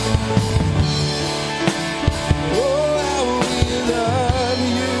 Oh, how we love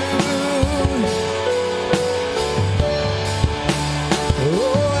you.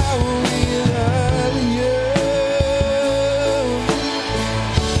 Oh, how we love you.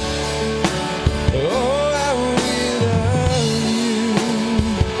 Oh, how we love you.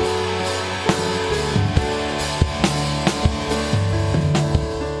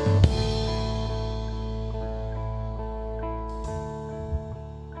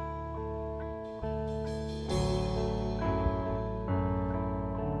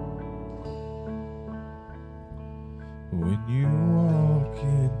 When you walk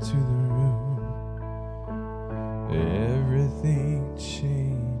into the room, everything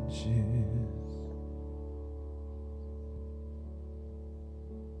changes.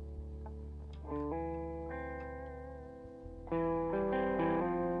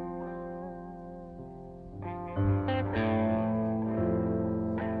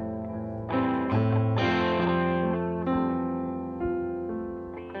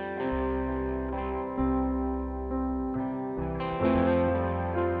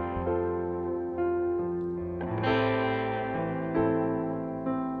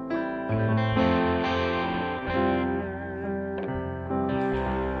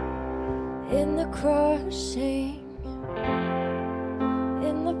 In the crushing,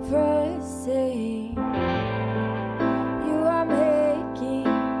 in the pressing, you are making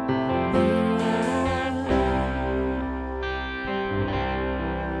me out.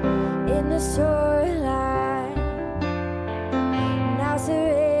 In the shoreline, now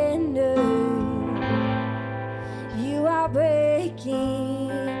surrender.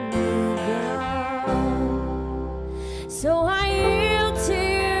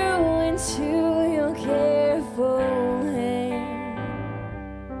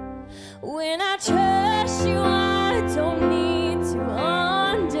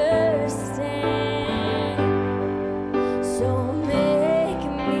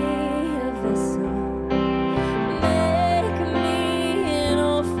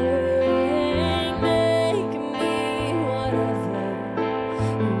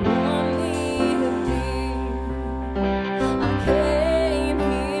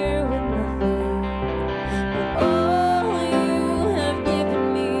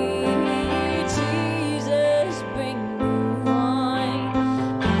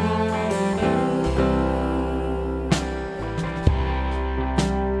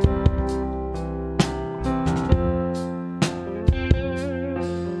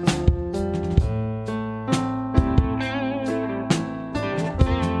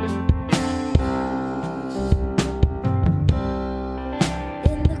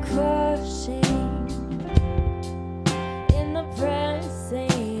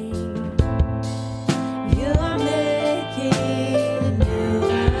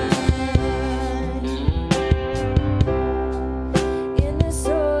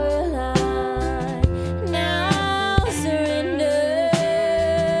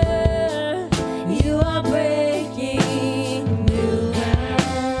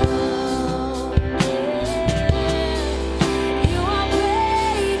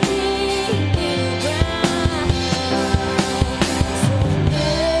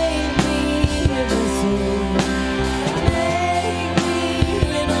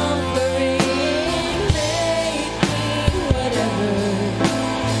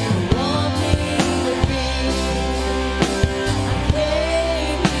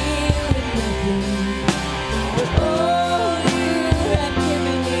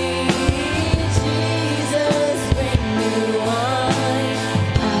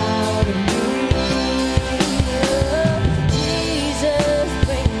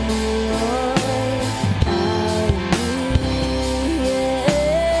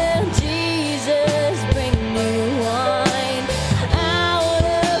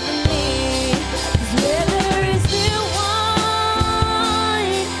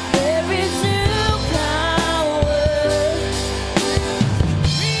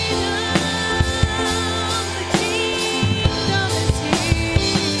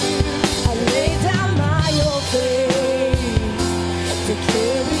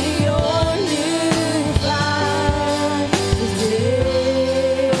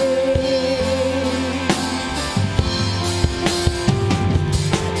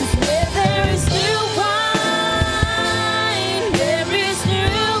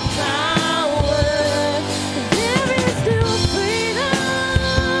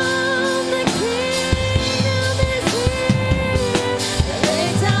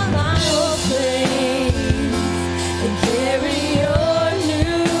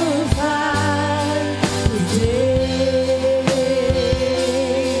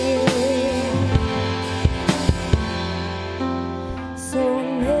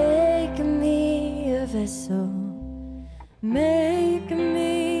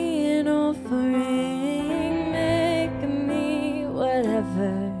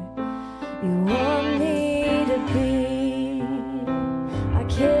 whatever you want me to be. I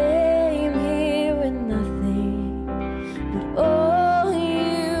came here with nothing, but all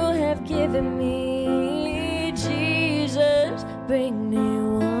you have given me. Jesus, bring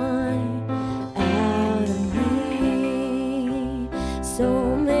new wine out of me.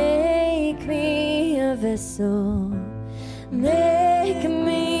 So make me a vessel, make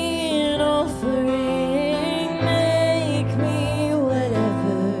me an offering, make me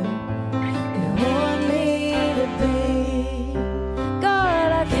whatever you want me to be.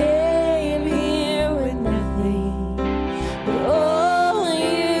 God, I came here with nothing, but all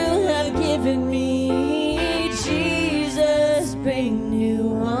you have given me. Jesus, bring new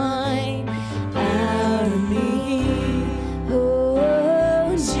wine out of me.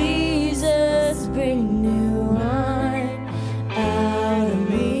 Oh, Jesus, bring new wine out of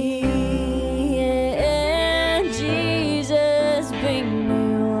me. Yeah, Jesus, bring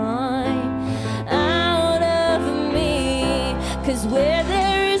new wine out of me. 'Cause where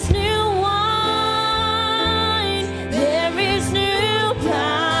there is new wine, there is new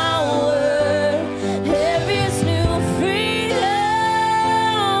power, there is new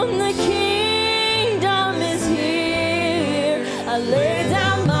freedom. The kingdom is here. I lay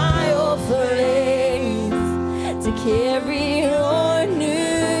down my offerings to carry your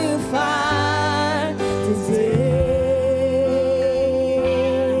new fire today.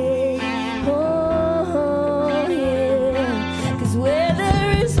 Oh, yeah. 'Cause where there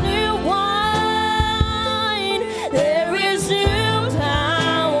is new wine, there is new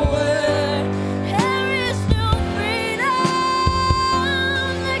power, there is new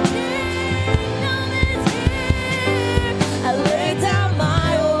freedom. The kingdom is here. I lay down my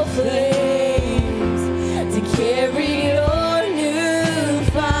offerings to carry your new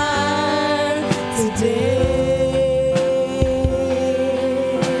fire today.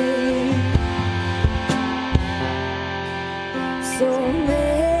 'So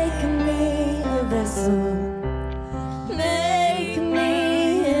make me a vessel, make me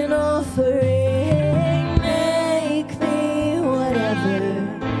an offering, make me whatever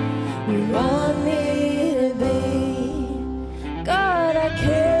you want me to be. God, I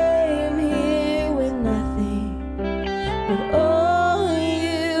came here with nothing, but all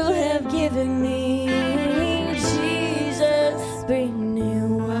you have given me. Jesus, bring new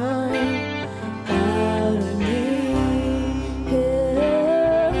wine out of me.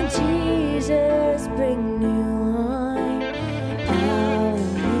 Yeah, Jesus, bring new wine out of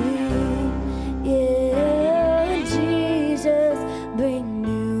me. Yeah, Jesus, bring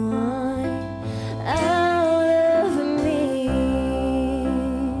new wine out of me.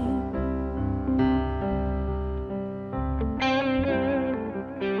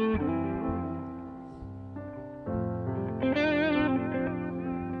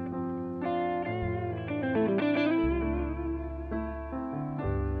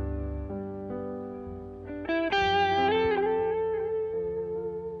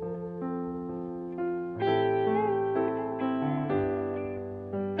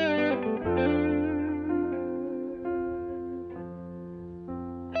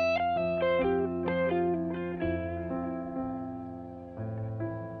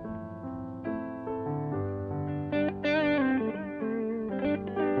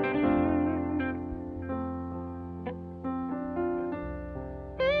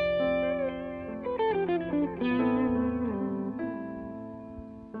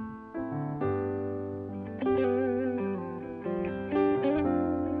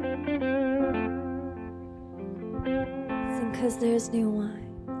 Sing, 'cause there's new wine.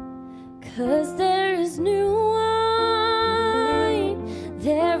 'Cause there is new wine,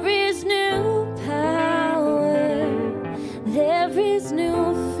 there is new power, there is new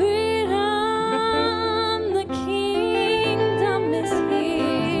freedom. The kingdom is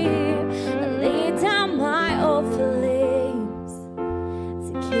here. I lay down my old flames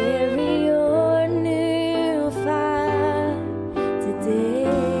to carry your new fire today.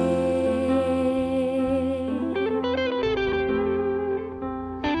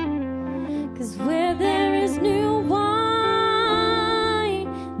 'Cause where there is new wine,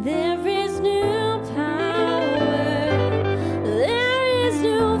 there is new power, there is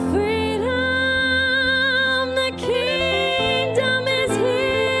new freedom. The kingdom is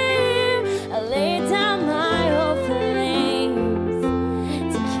here. I lay down my old flames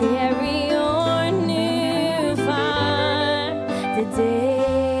to carry your new fire today.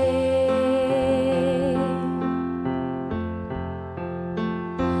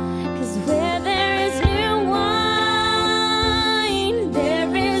 'Cause where there is new wine,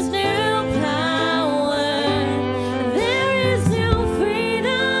 there is new power, there is new freedom.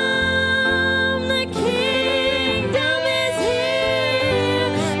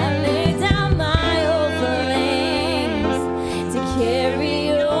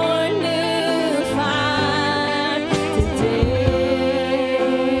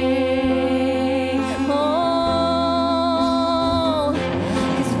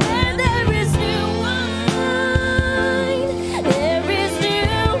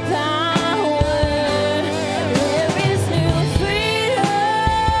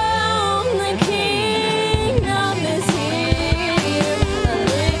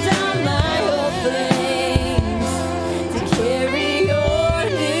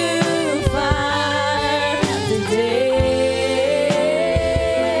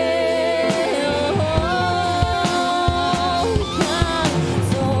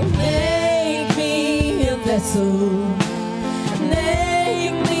 vessel.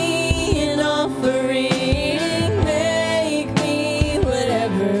 Make me an offering. Make me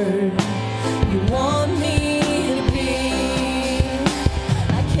whatever you want me to be.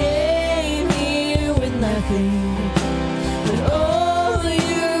 I came here with nothing, but all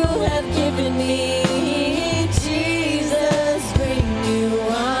you have given me. Jesus, bring new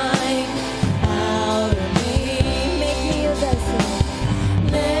wine out of me. Make me a vessel.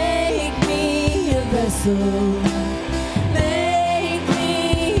 Make me a vessel. Make me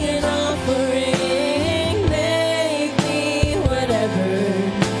an offering. Make me whatever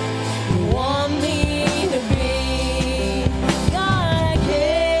you want me to be. God, I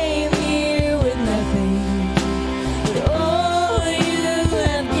came here with nothing, but all you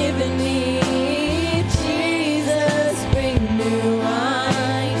have given me. Jesus, bring new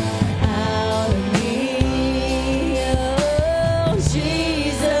wine out of me. Oh,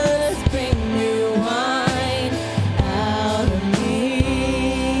 Jesus, bring new wine out of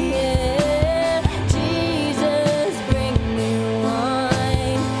me. Yeah. Jesus, bring new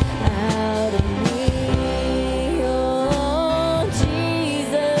wine out of me. Oh,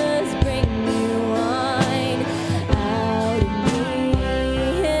 Jesus, bring new wine out of me.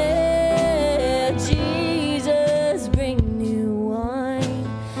 Yeah. Jesus, bring new wine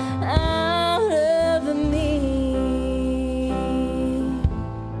out of me.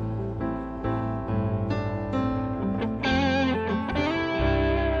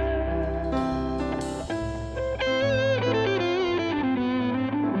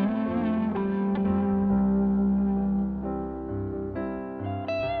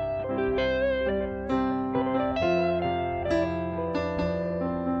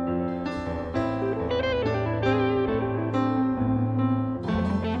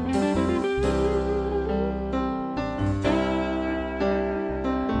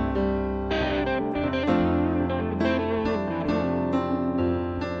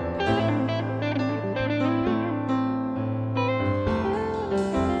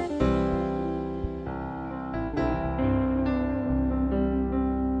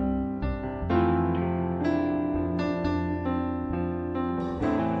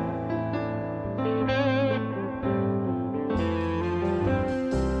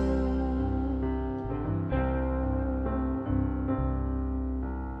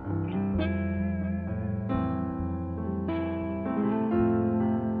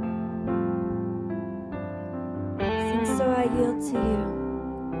 Sing, so I yield to you.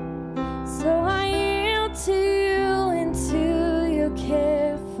 So I yield to you into your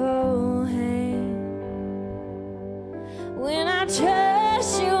careful hand. When I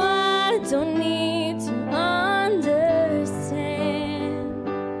trust you, I don't need to understand.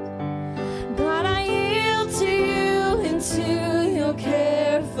 God, I yield to you into your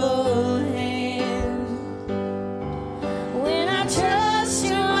careful hand. When I trust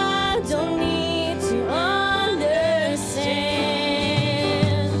you, I don't need to understand.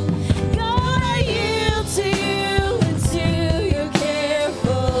 God, I yield to you into your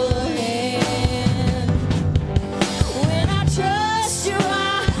careful hand. When I trust you,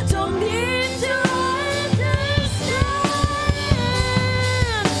 I don't need to understand.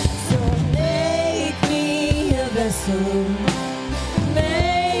 So make me a vessel.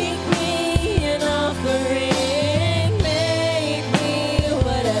 Make me an offering. Make me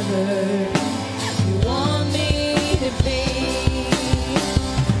whatever you want me to be.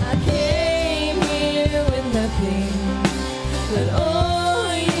 I came here with nothing, but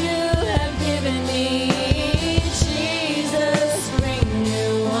all you have given me. Jesus, bring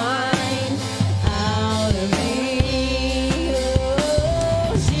new wine out of me.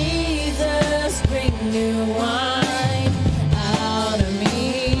 Oh, Jesus, bring new wine out of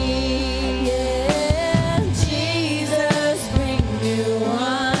me. Yeah. Jesus, bring new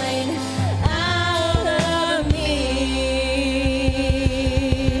wine out of me.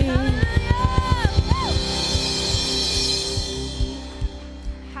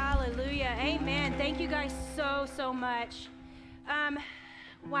 Hallelujah. Amen. Thank you guys so much.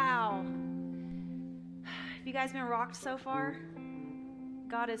 Wow. Have you guys been rocked so far?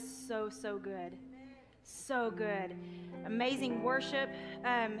 God is so good. So good. Amazing worship.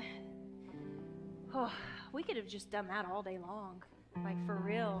 We could have just done that all day long. Like, for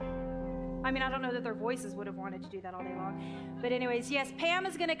real. I mean, I don't know that their voices would have wanted to do that all day long. But anyways, yes, Pam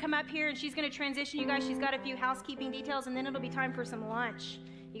is going to come up here and she's going to transition you guys. She's got a few housekeeping details and then it'll be time for some lunch.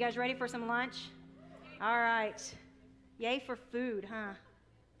 You guys ready for some lunch? All right. Yay for food, huh?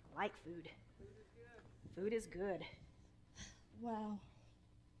 I like food. Food is good. Wow.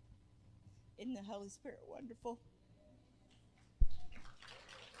 Isn't the Holy Spirit wonderful?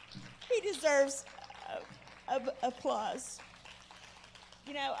 He deserves of applause.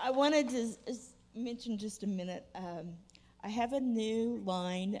 You know, I wanted to mention just a minute. I have a new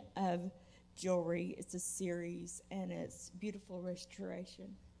line of jewelry. It's a series, and it's beautiful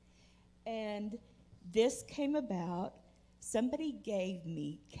restoration. And this came about. Somebody gave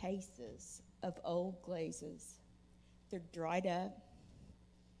me cases of old glazes. They're dried up.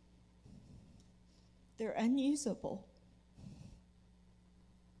 They're unusable.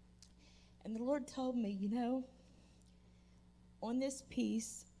 And the Lord told me, you know, on this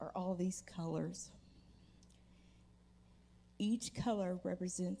piece are all these colors. Each color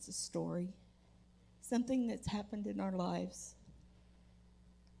represents a story, something that's happened in our lives,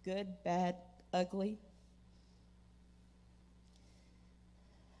 good, bad, ugly.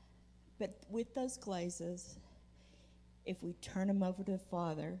 But with those glazes, if we turn them over to the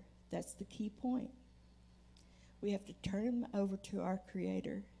Father, that's the key point. We have to turn them over to our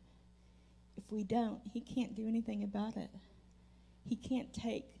Creator. If we don't, He can't do anything about it. He can't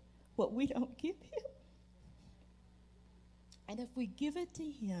take what we don't give Him. And if we give it to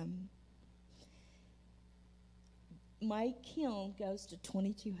Him, my kiln goes to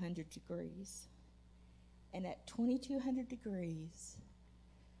 2,200 degrees. And at 2,200 degrees,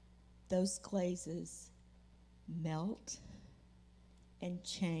 those glazes melt and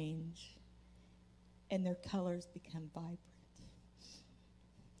change, and their colors become vibrant.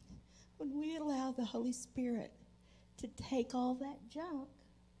 When we allow the Holy Spirit to take all that junk,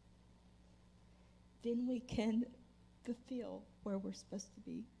 then we can fulfill where we're supposed to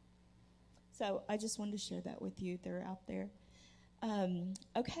be. So I just wanted to share that with you. They're out there.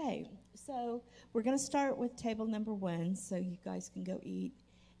 Okay, so we're going to start with table number 1 so you guys can go eat.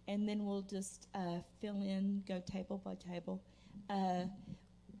 And then we'll just fill in, go table by table.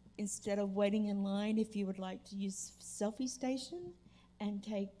 Instead of waiting in line, if you would like to use selfie station and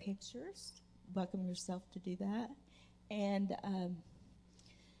take pictures, welcome yourself to do that. And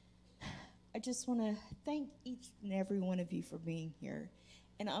I just want to thank each and every one of you for being here.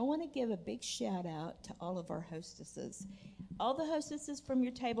 And I want to give a big shout out to all of our hostesses. All the hostesses from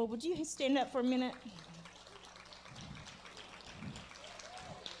your table, would you stand up for a minute?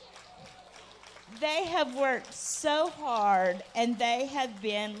 They have worked so hard, and they have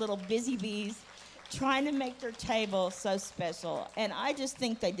been little busy bees trying to make their table so special. And I just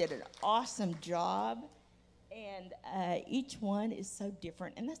think they did an awesome job. And each one is so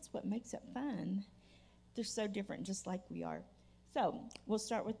different, and that's what makes it fun. They're so different, just like we are. So we'll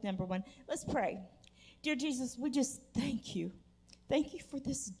start with number 1. Let's pray. Dear Jesus, we just thank you. Thank you for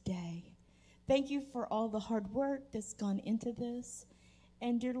this day. Thank you for all the hard work that's gone into this.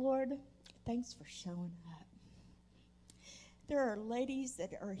 And dear Lord, thanks for showing up. There are ladies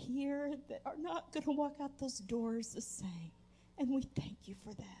that are here that are not going to walk out those doors the same, and we thank you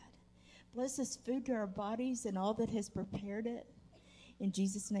for that. Bless this food to our bodies and all that has prepared it. In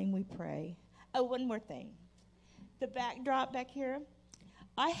Jesus' name we pray. Oh, one more thing. The backdrop back here,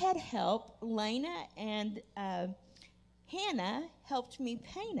 I had help. Lena and Hannah helped me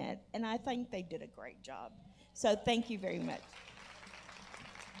paint it, and I think they did a great job. So thank you very much.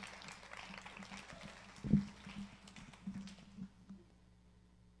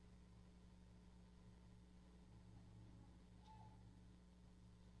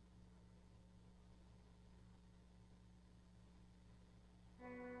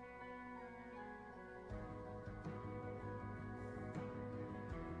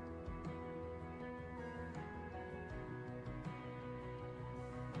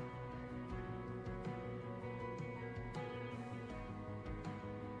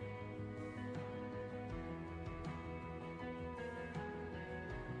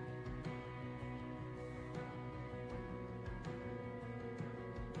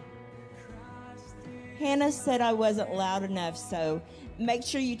 Hannah said I wasn't loud enough, so make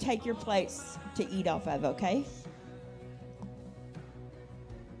sure you take your plates to eat off of, okay?